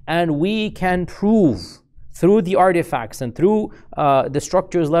 And we can prove through the artifacts and through the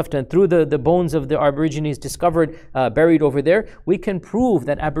structures left and through the bones of the Aborigines discovered, buried over there, we can prove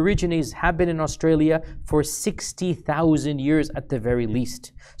that Aborigines have been in Australia for 60,000 years at the very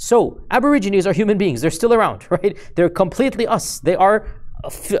least. So, Aborigines are human beings. They're still around, right? They're completely us. They are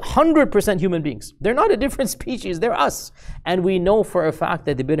 100% human beings. They're not a different species, they're us. And we know for a fact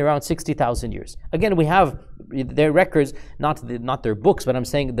that they've been around 60,000 years. Again, we have their records, not their books, but I'm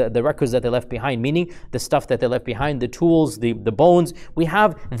saying the records that they left behind, meaning the stuff that they left behind, the tools, the bones. We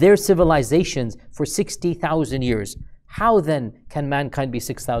have their civilizations for 60,000 years. How then can mankind be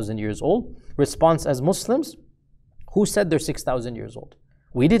 6,000 years old? Response as Muslims, who said they're 6,000 years old?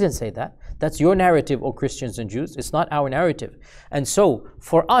 We didn't say that. That's your narrative, O Christians and Jews. It's not our narrative. And so,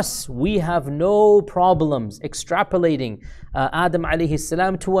 for us, we have no problems extrapolating Adam alayhi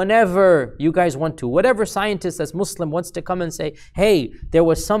salam to whenever you guys want to. Whatever scientist that's Muslim wants to come and say, hey, there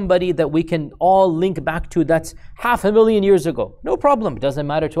was somebody that we can all link back to that's 500,000 years ago. No problem. Doesn't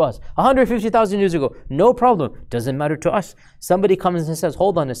matter to us. 150,000 years ago. No problem. Doesn't matter to us. Somebody comes and says,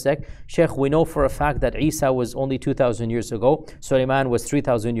 hold on a sec. Shaykh, we know for a fact that Isa was only 2,000 years ago. Sulaiman was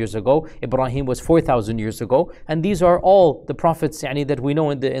 3,000 years ago. Ibraheem was 4,000 years ago. And these are all the prophets that we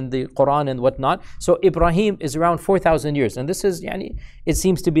know in the Quran and whatnot. So Ibrahim is around 4,000 years. And this is, it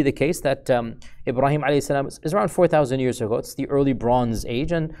seems to be the case that Ibrahim alayhi salam is around 4,000 years ago. It's the early Bronze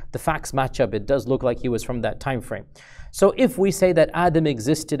Age, and the facts match up. It does look like he was from that time frame. So if we say that Adam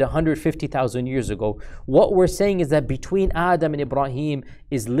existed 150,000 years ago, what we're saying is that between Adam and Ibrahim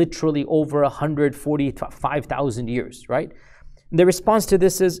is literally over 145,000 years, right? The response to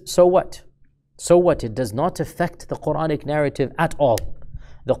this is, so what? So what? It does not affect the Quranic narrative at all.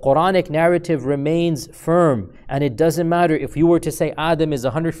 The Quranic narrative remains firm, and it doesn't matter if you were to say Adam is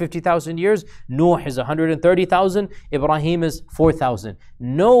 150,000 years, Nuh is 130,000, Ibrahim is 4,000.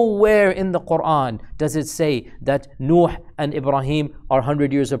 Nowhere in the Quran does it say that Nuh and Ibrahim are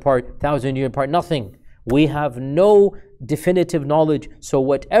 100 years apart, 1,000 years apart, nothing. We have no definitive knowledge, so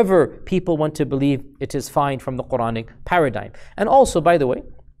whatever people want to believe, it is fine from the Quranic paradigm. And also, by the way,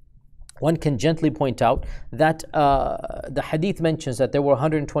 one can gently point out that the hadith mentions that there were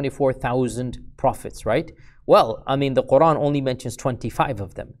 124,000 prophets, right? Well, I mean, the Quran only mentions 25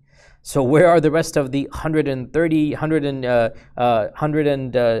 of them. So where are the rest of the 130,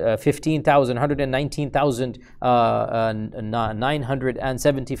 115,000, 119,000,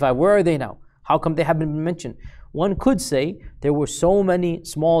 975? Where are they now? How come they haven't been mentioned? One could say there were so many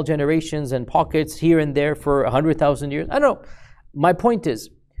small generations and pockets here and there for 100,000 years. I don't know. My point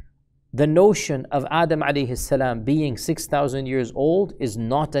is, The notion of Adam alayhi salam being 6,000 years old is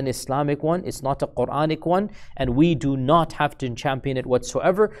not an Islamic one, it's not a Quranic one, and we do not have to champion it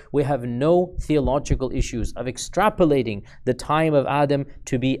whatsoever. We have no theological issues of extrapolating the time of Adam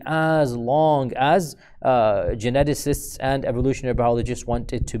to be as long as geneticists and evolutionary biologists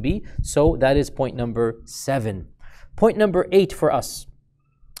want it to be. So that is point number 7. Point number 8 for us.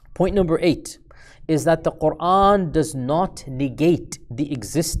 Point number 8 is that the Quran does not negate the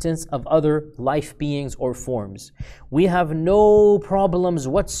existence of other life beings or forms. We have no problems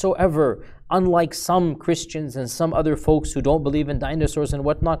whatsoever, unlike some Christians and some other folks who don't believe in dinosaurs and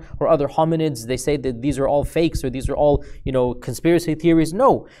whatnot, or other hominids. They say that these are all fakes or these are all, conspiracy theories.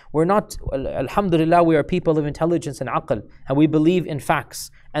 No, we're not. Alhamdulillah, we are people of intelligence and aql, and we believe in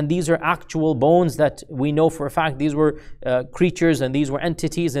facts. And these are actual bones that we know for a fact these were creatures and these were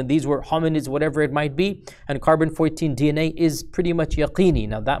entities and these were hominids, whatever it might be. And carbon-14 DNA is pretty much yaqini.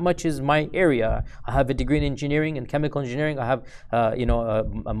 Now that much is my area. I have a degree in engineering and chemical engineering. I have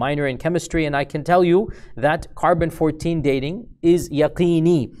a minor in chemistry, and I can tell you that carbon-14 dating is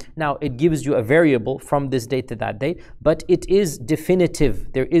yaqini. Now it gives you a variable from this date to that date, but it is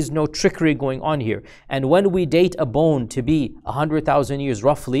definitive. There is no trickery going on here. And when we date a bone to be 100,000 years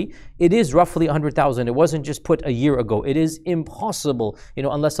roughly, it is roughly 100,000. It wasn't just put a year ago. It is impossible,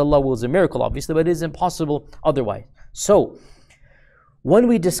 unless Allah wills a miracle, obviously, but it is impossible otherwise. So, when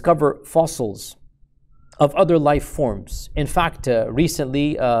we discover fossils of other life forms, in fact,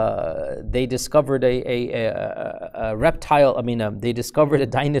 recently they discovered a reptile, they discovered a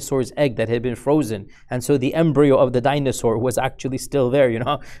dinosaur's egg that had been frozen. And so the embryo of the dinosaur was actually still there,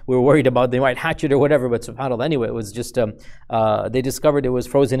 We were worried about they might hatch it or whatever, but subhanAllah, anyway, it was just, they discovered it was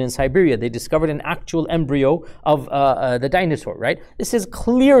frozen in Siberia. They discovered an actual embryo of the dinosaur, right? This is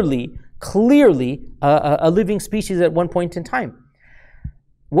clearly a living species at one point in time.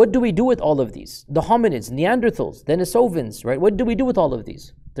 What do we do with all of these? The hominids, Neanderthals, Denisovans, right? What do we do with all of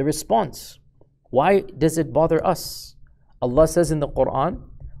these? The response. Why does it bother us? Allah says in the Quran,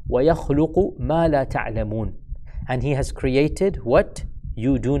 وَيَخْلُقُ مَا لَا تَعْلَمُونَ. And He has created what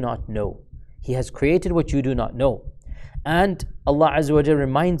you do not know. He has created what you do not know. And Allah Azza wa Jalla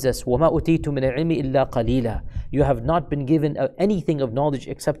reminds us, وَمَا أُتِيتُ مِنَ الْعِلْمِ إِلَّا قَلِيلًا. You have not been given anything of knowledge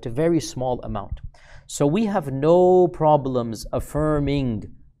except a very small amount. So we have no problems affirming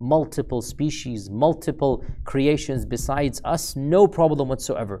multiple species, multiple creations besides us, no problem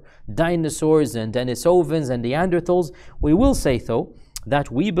whatsoever. Dinosaurs and Denisovans and Neanderthals. We will say though that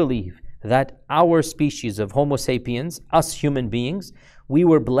we believe that our species of Homo sapiens, us human beings, we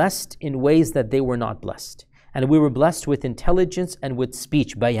were blessed in ways that they were not blessed. And we were blessed with intelligence and with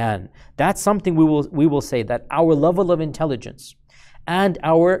speech, bayan. That's something we will say, that our level of intelligence and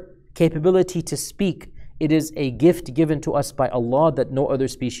our capability to speak, it is a gift given to us by Allah that no other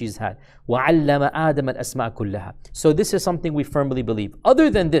species had. وَعَلَّمَ آدَمَ الْأَسْمَاءَ كُلَّهَا. So this is something we firmly believe. Other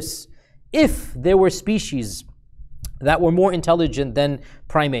than this, if there were species that were more intelligent than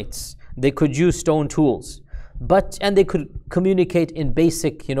primates, they could use stone tools, and they could communicate in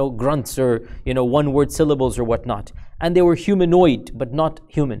basic, grunts or, one-word syllables or whatnot, and they were humanoid but not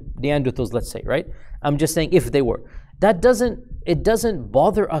human, Neanderthals, let's say, right? I'm just saying if they were. It doesn't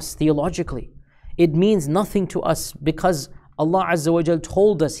bother us theologically. It means nothing to us because Allah Azza wa Jal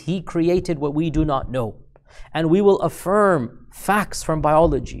told us He created what we do not know. And we will affirm facts from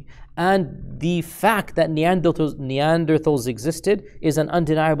biology. And the fact that Neanderthals existed is an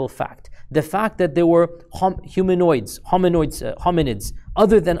undeniable fact. The fact that there were hominids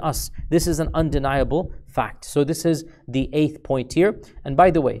other than us, this is an undeniable fact. So this is the 8th point here. And by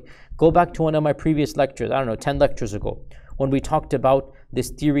the way, go back to one of my previous lectures, 10 lectures ago, when we talked about this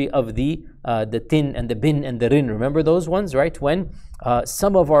theory of the tin and the bin and the rin. Remember those ones, right? When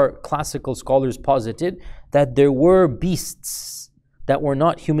some of our classical scholars posited that there were beasts that were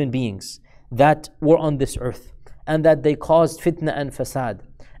not human beings that were on this earth, and that they caused fitna and fasad.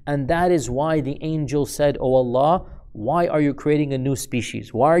 And that is why the angel said, "Oh Allah, why are you creating a new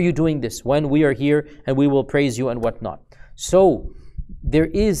species? Why are you doing this when we are here and we will praise you and whatnot?" So there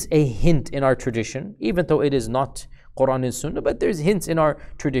is a hint in our tradition, even though it is not Quran and Sunnah, but there's hints in our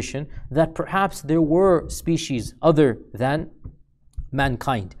tradition that perhaps there were species other than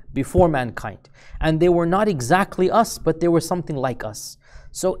mankind, before mankind. And they were not exactly us, but they were something like us.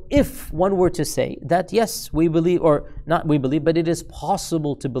 So if one were to say that yes, we believe, or not we believe, but it is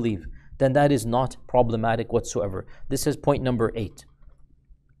possible to believe, then that is not problematic whatsoever. This is point number 8.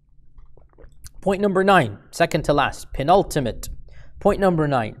 Point number 9, second to last, penultimate. Point number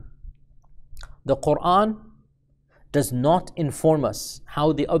 9. The Quran does not inform us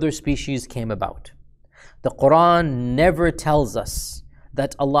how the other species came about. The Quran never tells us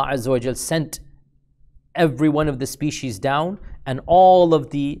that Allah Azza wa Jal sent every one of the species down, and all of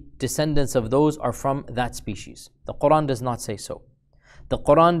the descendants of those are from that species. The Quran does not say so. The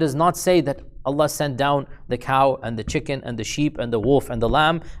Quran does not say that Allah sent down the cow and the chicken and the sheep and the wolf and the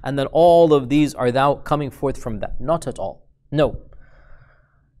lamb, and then all of these are now coming forth from that. Not at all. No.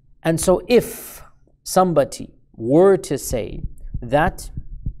 And so if somebody were to say that,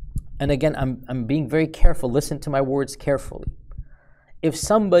 and again, I'm being very careful, listen to my words carefully. If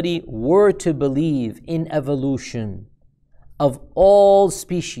somebody were to believe in evolution of all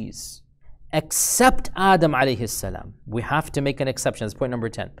species except Adam alayhi salam, we have to make an exception, that's point number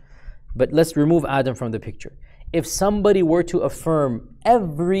 10. But let's remove Adam from the picture. If somebody were to affirm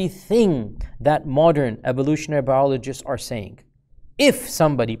everything that modern evolutionary biologists are saying, if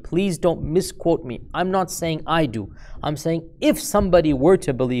somebody, please don't misquote me, I'm not saying I do, I'm saying if somebody were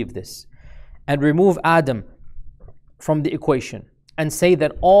to believe this and remove Adam from the equation and say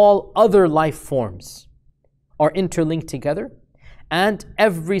that all other life forms are interlinked together and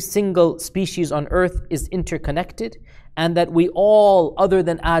every single species on earth is interconnected, and that we all, other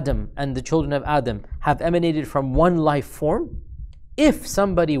than Adam and the children of Adam, have emanated from one life form, if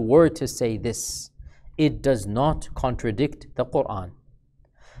somebody were to say this, it does not contradict the Quran.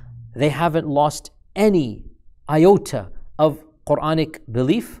 They haven't lost any iota of Quranic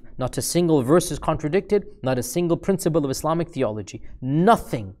belief. Not a single verse is contradicted, not a single principle of Islamic theology,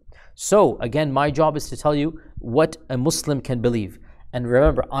 nothing. So again, my job is to tell you what a Muslim can believe. And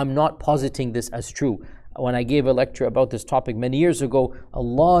remember, I'm not positing this as true. When I gave a lecture about this topic many years ago, a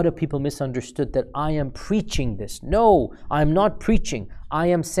lot of people misunderstood that I am preaching this. No, I'm not preaching. I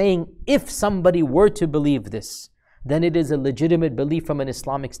am saying if somebody were to believe this, then it is a legitimate belief from an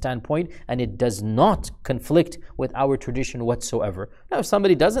Islamic standpoint, and it does not conflict with our tradition whatsoever. Now, if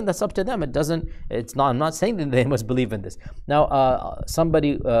somebody doesn't, that's up to them. I'm not saying that they must believe in this. Now,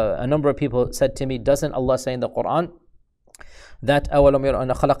 a number of people said to me, doesn't Allah say in the Quran that أَوَلَمْ يَرَوْا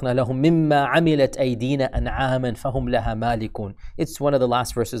أَنَّا خَلَقْنَا لَهُم مِّمَّا عَمِلَتْ أَيْدِينَا أَنْعَامًا فَهُمْ لَهَا مَالِكُونَ. It's one of the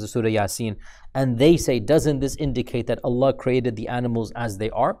last verses of Surah Yasin. And they say, doesn't this indicate that Allah created the animals as they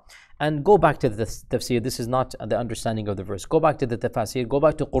are? And go back to the tafsir. This is not the understanding of the verse. Go back to the tafsir, go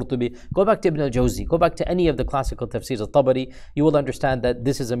back to Qurtubi, go back to Ibn al-Jawzi, go back to any of the classical tafsirs, al-Tabari. You will understand that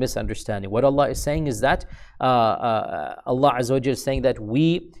this is a misunderstanding. What Allah is saying is that Allah Azza wa Jalla is saying that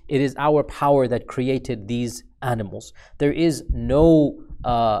it is our power that created these animals. There is no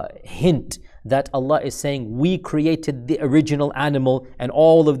hint that Allah is saying we created the original animal and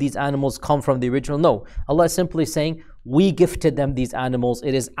all of these animals come from the original. No, Allah is simply saying we gifted them these animals.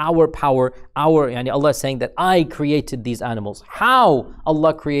 It is our power, Allah is saying that I created these animals. How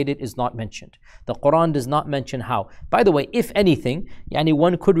Allah created is not mentioned. The Quran does not mention how. By the way, if anything,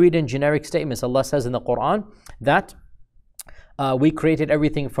 one could read in generic statements. Allah says in the Quran that we created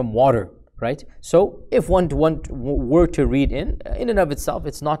everything from water. Right? So if one were to read in and of itself,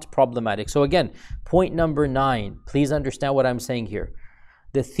 it's not problematic. So again, point number 9, please understand what I'm saying here.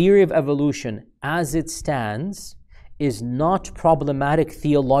 The theory of evolution as it stands is not problematic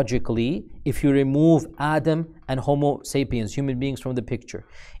theologically if you remove Adam and Homo sapiens, human beings, from the picture.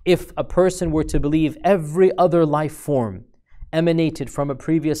 If a person were to believe every other life form emanated from a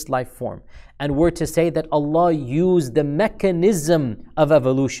previous life form and were to say that Allah used the mechanism of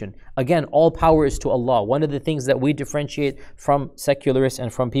evolution, again, all power is to Allah. One of the things that we differentiate from secularists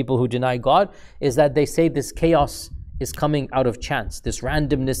and from people who deny God is that they say this chaos is coming out of chance, this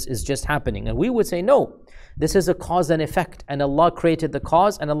randomness is just happening. And we would say no, this is a cause and effect, and Allah created the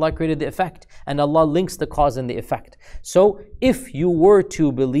cause and Allah created the effect, and Allah links the cause and the effect. So if you were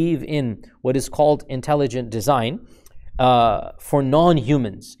to believe in what is called intelligent design, for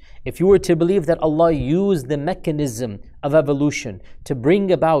non-humans, if you were to believe that Allah used the mechanism of evolution to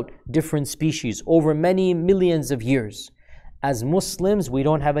bring about different species over many millions of years, as Muslims, we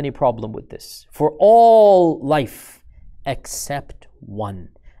don't have any problem with this. For all life except one.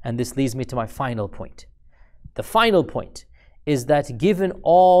 And this leads me to my final point. The final point is that given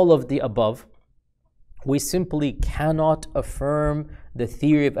all of the above, we simply cannot affirm the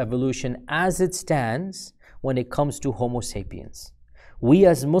theory of evolution as it stands when it comes to Homo sapiens. We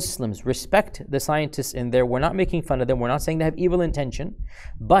as Muslims respect the scientists in there. We're not making fun of them. We're not saying they have evil intention.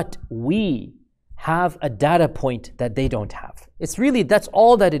 But we have a data point that they don't have. It's really, that's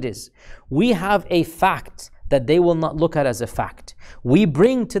all that it is. We have a fact that they will not look at as a fact. We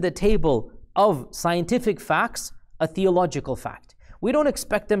bring to the table of scientific facts a theological fact. We don't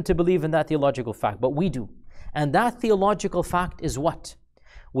expect them to believe in that theological fact, but we do. And that theological fact is what?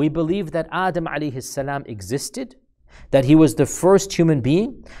 We believe that Adam alayhi salam existed, that he was the first human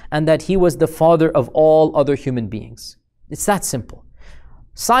being, and that he was the father of all other human beings. It's that simple.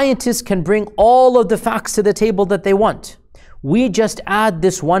 Scientists can bring all of the facts to the table that they want. We just add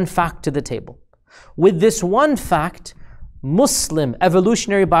this one fact to the table. With this one fact, Muslim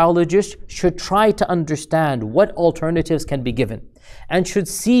evolutionary biologists should try to understand what alternatives can be given and should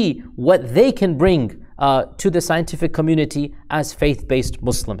see what they can bring to the scientific community as faith-based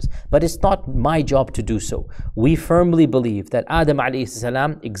Muslims. But it's not my job to do so. We firmly believe that Adam alayhi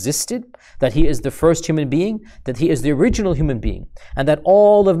salam existed, that he is the first human being, that he is the original human being, and that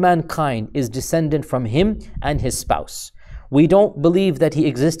all of mankind is descendant from him and his spouse. We don't believe that he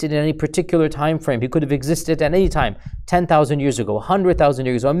existed in any particular time frame. He could have existed at any time, 10,000 years ago, 100,000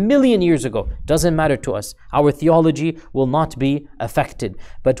 years ago, 1,000,000 years ago. Doesn't matter to us. Our theology will not be affected.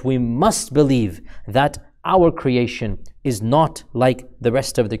 But we must believe that our creation is not like the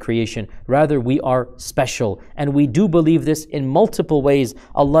rest of the creation. Rather, we are special. And we do believe this in multiple ways.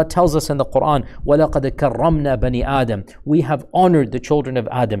 Allah tells us in the Quran, وَلَقَدْ كَرَّمْنَا بَنِي آدَمَ. We have honored the children of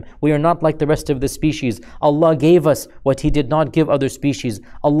Adam. We are not like the rest of the species. Allah gave us what He did not give other species.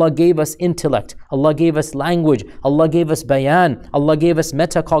 Allah gave us intellect. Allah gave us language. Allah gave us bayan. Allah gave us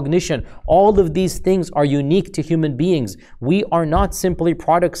metacognition. All of these things are unique to human beings. We are not simply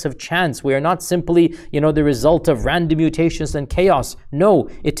products of chance. We are not simply, the result of random mutations and chaos. No,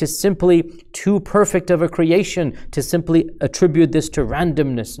 it is simply too perfect of a creation to simply attribute this to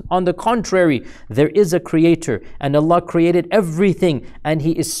randomness. On the contrary, there is a creator, and Allah created everything, and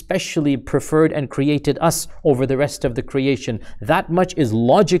He especially preferred and created us over the rest of the creation. That much is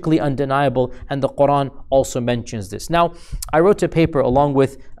logically undeniable, and the Quran also mentions this. Now, I wrote a paper along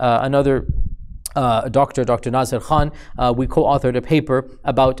with another Dr. Nasir Khan. We co-authored a paper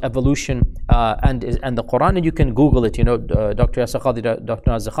about evolution and the Quran, and you can Google it. Dr. Yasir Qadhi, Dr.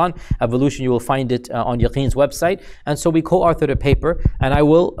 Nasir Khan, evolution. You will find it on Yaqeen's website. And so we co-authored a paper, and I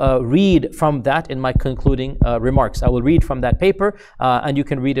will read from that in my concluding remarks. I will read from that paper, and you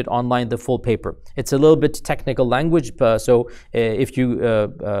can read it online, the full paper. It's a little bit technical language, so if you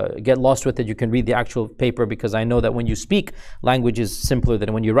get lost with it, you can read the actual paper, because I know that when you speak, language is simpler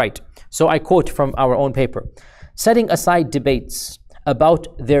than when you write. So I quote from our own paper. Setting aside debates about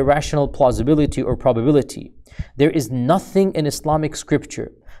their rational plausibility or probability, there is nothing in Islamic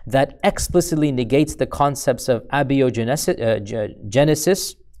scripture that explicitly negates the concepts of abiogenesis,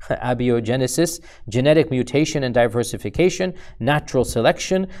 genetic mutation and diversification, natural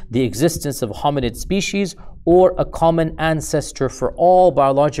selection, the existence of hominid species, or a common ancestor for all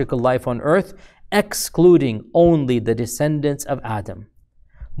biological life on earth, excluding only the descendants of Adam.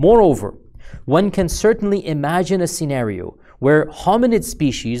 Moreover, one can certainly imagine a scenario where hominid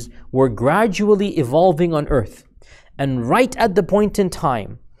species were gradually evolving on Earth, and right at the point in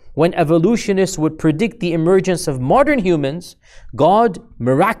time when evolutionists would predict the emergence of modern humans, God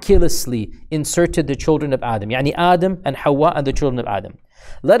miraculously inserted the children of Adam, yani Adam and Hawa and the children of Adam.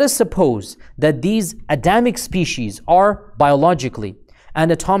 Let us suppose that these Adamic species are biologically,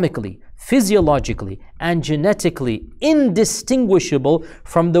 anatomically, physiologically, and genetically indistinguishable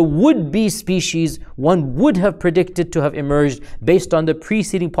from the would-be species one would have predicted to have emerged based on the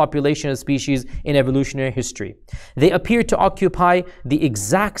preceding population of species in evolutionary history. They appear to occupy the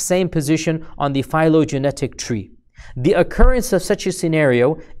exact same position on the phylogenetic tree. The occurrence of such a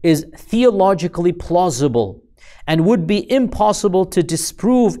scenario is theologically plausible and would be impossible to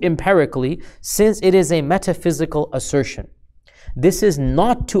disprove empirically, since it is a metaphysical assertion. This is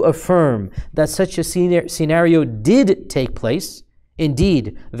not to affirm that such a scenario did take place.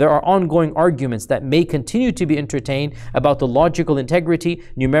 Indeed, there are ongoing arguments that may continue to be entertained about the logical integrity,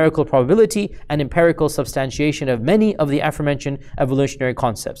 numerical probability, and empirical substantiation of many of the aforementioned evolutionary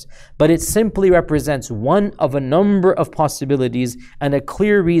concepts. But it simply represents one of a number of possibilities and a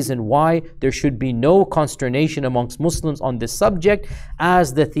clear reason why there should be no consternation amongst Muslims on this subject,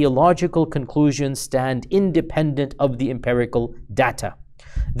 as the theological conclusions stand independent of the empirical data.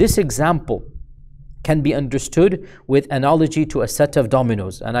 This example can be understood with analogy to a set of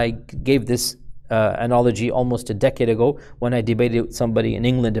dominoes. And I gave this analogy almost a decade ago when I debated with somebody in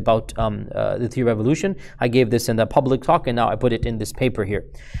England about the theory of evolution. I gave this in the public talk, and now I put it in this paper here,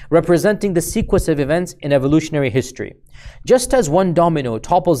 representing the sequence of events in evolutionary history. Just as one domino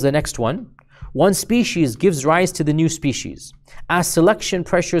topples the next one species gives rise to the new species, as selection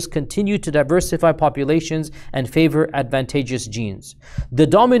pressures continue to diversify populations and favor advantageous genes. The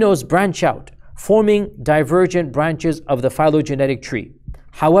dominoes branch out, forming divergent branches of the phylogenetic tree.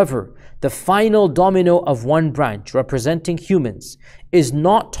 However, the final domino of one branch, representing humans, is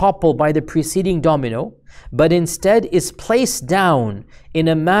not toppled by the preceding domino, but instead is placed down in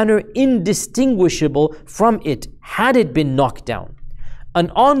a manner indistinguishable from it had it been knocked down. An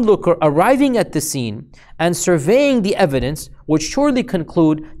onlooker arriving at the scene and surveying the evidence would surely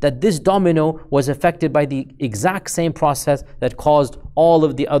conclude that this domino was affected by the exact same process that caused all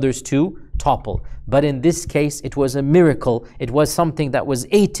of the others to topple. But in this case, it was a miracle. It was something that was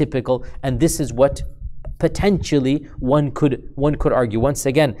atypical, and this is what potentially one could argue. Once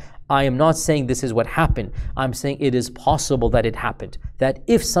again, I am not saying this is what happened. I'm saying it is possible that it happened. That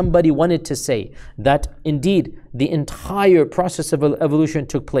if somebody wanted to say that indeed the entire process of evolution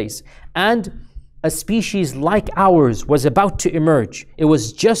took place and a species like ours was about to emerge, it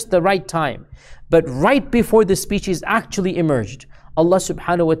was just the right time. But right before the species actually emerged, Allah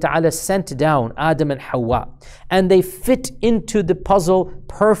subhanahu wa ta'ala sent down Adam and Hawa, and they fit into the puzzle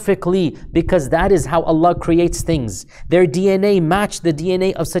perfectly, because that is how Allah creates things. Their DNA matched the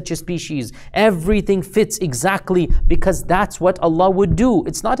DNA of such a species. Everything fits exactly because that's what Allah would do.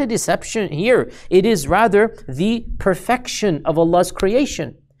 It's not a deception here. It is rather the perfection of Allah's creation.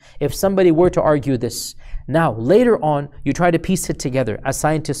 If somebody were to argue this, now later on you try to piece it together, as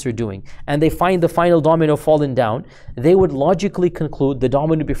scientists are doing, and they find the final domino fallen down, they would logically conclude the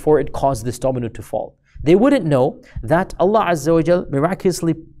domino before it caused this domino to fall. They wouldn't know that Allah Azza wa Jal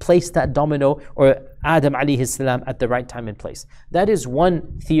miraculously placed that domino, or Adam alayhi salam, at the right time and place. That is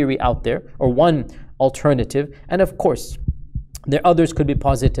one theory out there, or one alternative, and of course others could be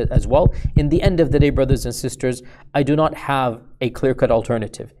posited as well. In the end of the day, brothers and sisters, I do not have a clear-cut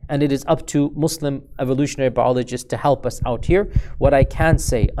alternative, and it is up to Muslim evolutionary biologists to help us out here. What I can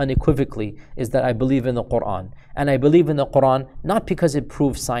say unequivocally is that I believe in the Quran, and I believe in the Quran not because it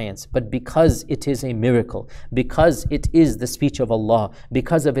proves science, but because it is a miracle, because it is the speech of Allah,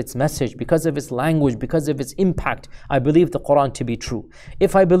 because of its message, because of its language, because of its impact. I believe the Quran to be true.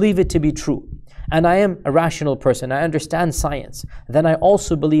 If I believe it to be true, and I am a rational person, I understand science, then I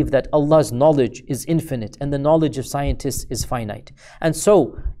also believe that Allah's knowledge is infinite and the knowledge of scientists is finite. And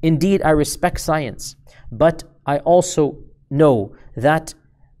so, indeed, I respect science, but I also know that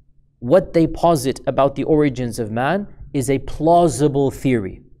what they posit about the origins of man is a plausible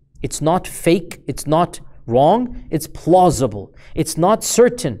theory. It's not fake, it's not wrong, it's plausible. It's not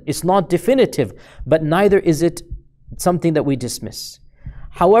certain, it's not definitive, but neither is it something that we dismiss.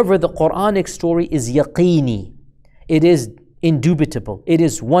 However, the Quranic story is yaqini. It is indubitable. It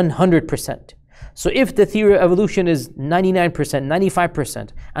is 100%. So if the theory of evolution is 99%, 95%,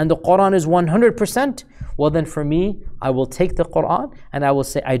 and the Quran is 100%, well then for me, I will take the Quran and I will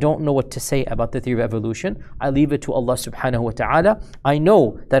say, I don't know what to say about the theory of evolution. I leave it to Allah subhanahu wa ta'ala. I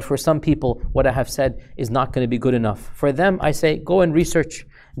know that for some people, what I have said is not going to be good enough. For them, I say, go and research,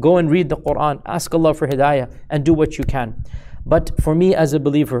 go and read the Quran, ask Allah for hidayah, and do what you can. But for me as a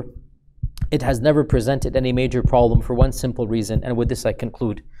believer, it has never presented any major problem for one simple reason, and with this I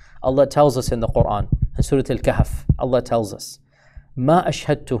conclude. Allah tells us in the Quran, in Surah Al-Kahf, Allah tells us, مَا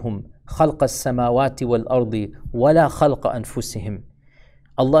أَشْهَدْتُهُمْ خَلْقَ السَّمَاوَاتِ وَالْأَرْضِ وَلَا خَلْقَ أَنفُسِهِمْ.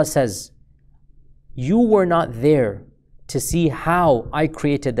 Allah says, you were not there to see how I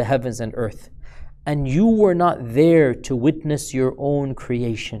created the heavens and earth, and you were not there to witness your own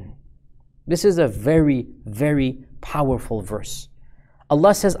creation. This is a very, very powerful verse.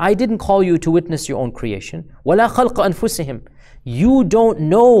 Allah says, I didn't call you to witness your own creation. وَلَا خَلْقَ أَنفُسِهِمْ. You don't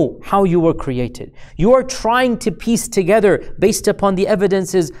know how you were created. You are trying to piece together based upon the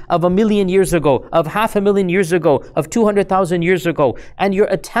evidences of 1,000,000 years ago, of 500,000 years ago, of 200,000 years ago. And your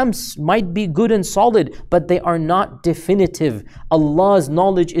attempts might be good and solid, but they are not definitive. Allah's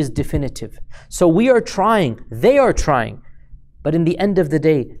knowledge is definitive. So we are trying, they are trying. But in the end of the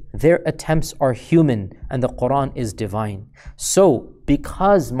day, their attempts are human and the Quran is divine. So,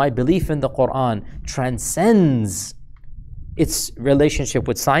 because my belief in the Quran transcends its relationship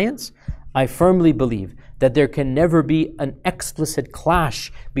with science, I firmly believe that there can never be an explicit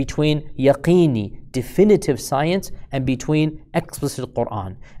clash between yaqini, definitive science, and between explicit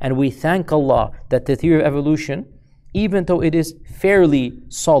Quran. And we thank Allah that the theory of evolution, even though it is fairly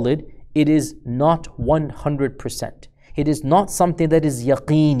solid, it is not 100%. It is not something that is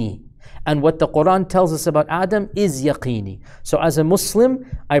yaqini. And what the Quran tells us about Adam is yaqini. So as a Muslim,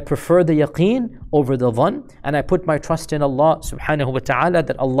 I prefer the yaqeen over the dhann, and I put my trust in Allah subhanahu wa ta'ala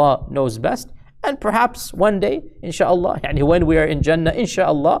that Allah knows best. And perhaps one day, inshallah, when we are in Jannah,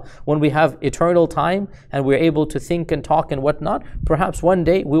 inshallah, when we have eternal time and we're able to think and talk and whatnot, perhaps one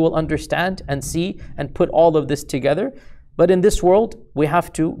day we will understand and see and put all of this together. But in this world, we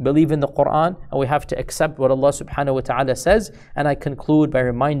have to believe in the Quran and we have to accept what Allah subhanahu wa ta'ala says. And I conclude by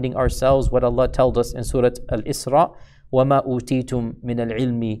reminding ourselves what Allah tells us in Surah Al-Isra, وَمَا أُوتِيتُم مِّنَ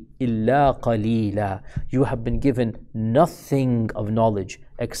الْعِلْمِ إِلَّا قَلِيلًا. You have been given nothing of knowledge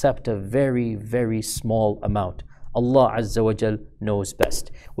except a very, very small amount. Allah Azza wa Jal knows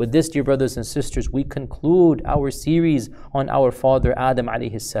best. With this, dear brothers and sisters, we conclude our series on our father Adam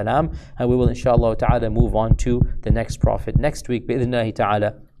alayhi salam, and we will inshallah ta'ala move on to the next prophet next week bi'idhnillahi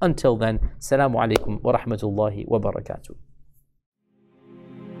ta'ala. Until then, Assalamu alaikum wa rahmatullahi wa barakatuh.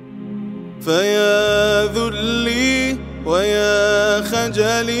 فيا ذلي ويا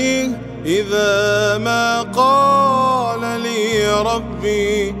خجلي إذا ما قال لي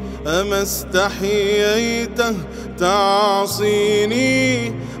ربي أما استحييته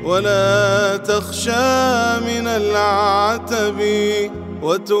تعصيني ولا تخشى من العتب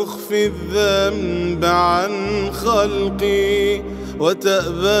وتخفي الذنب عن خلقي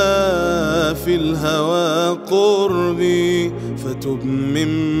وتأبى في الهوى قربي فتب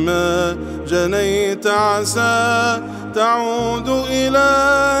مما جنيت عسى تعود إلى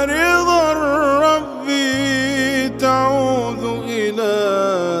رضا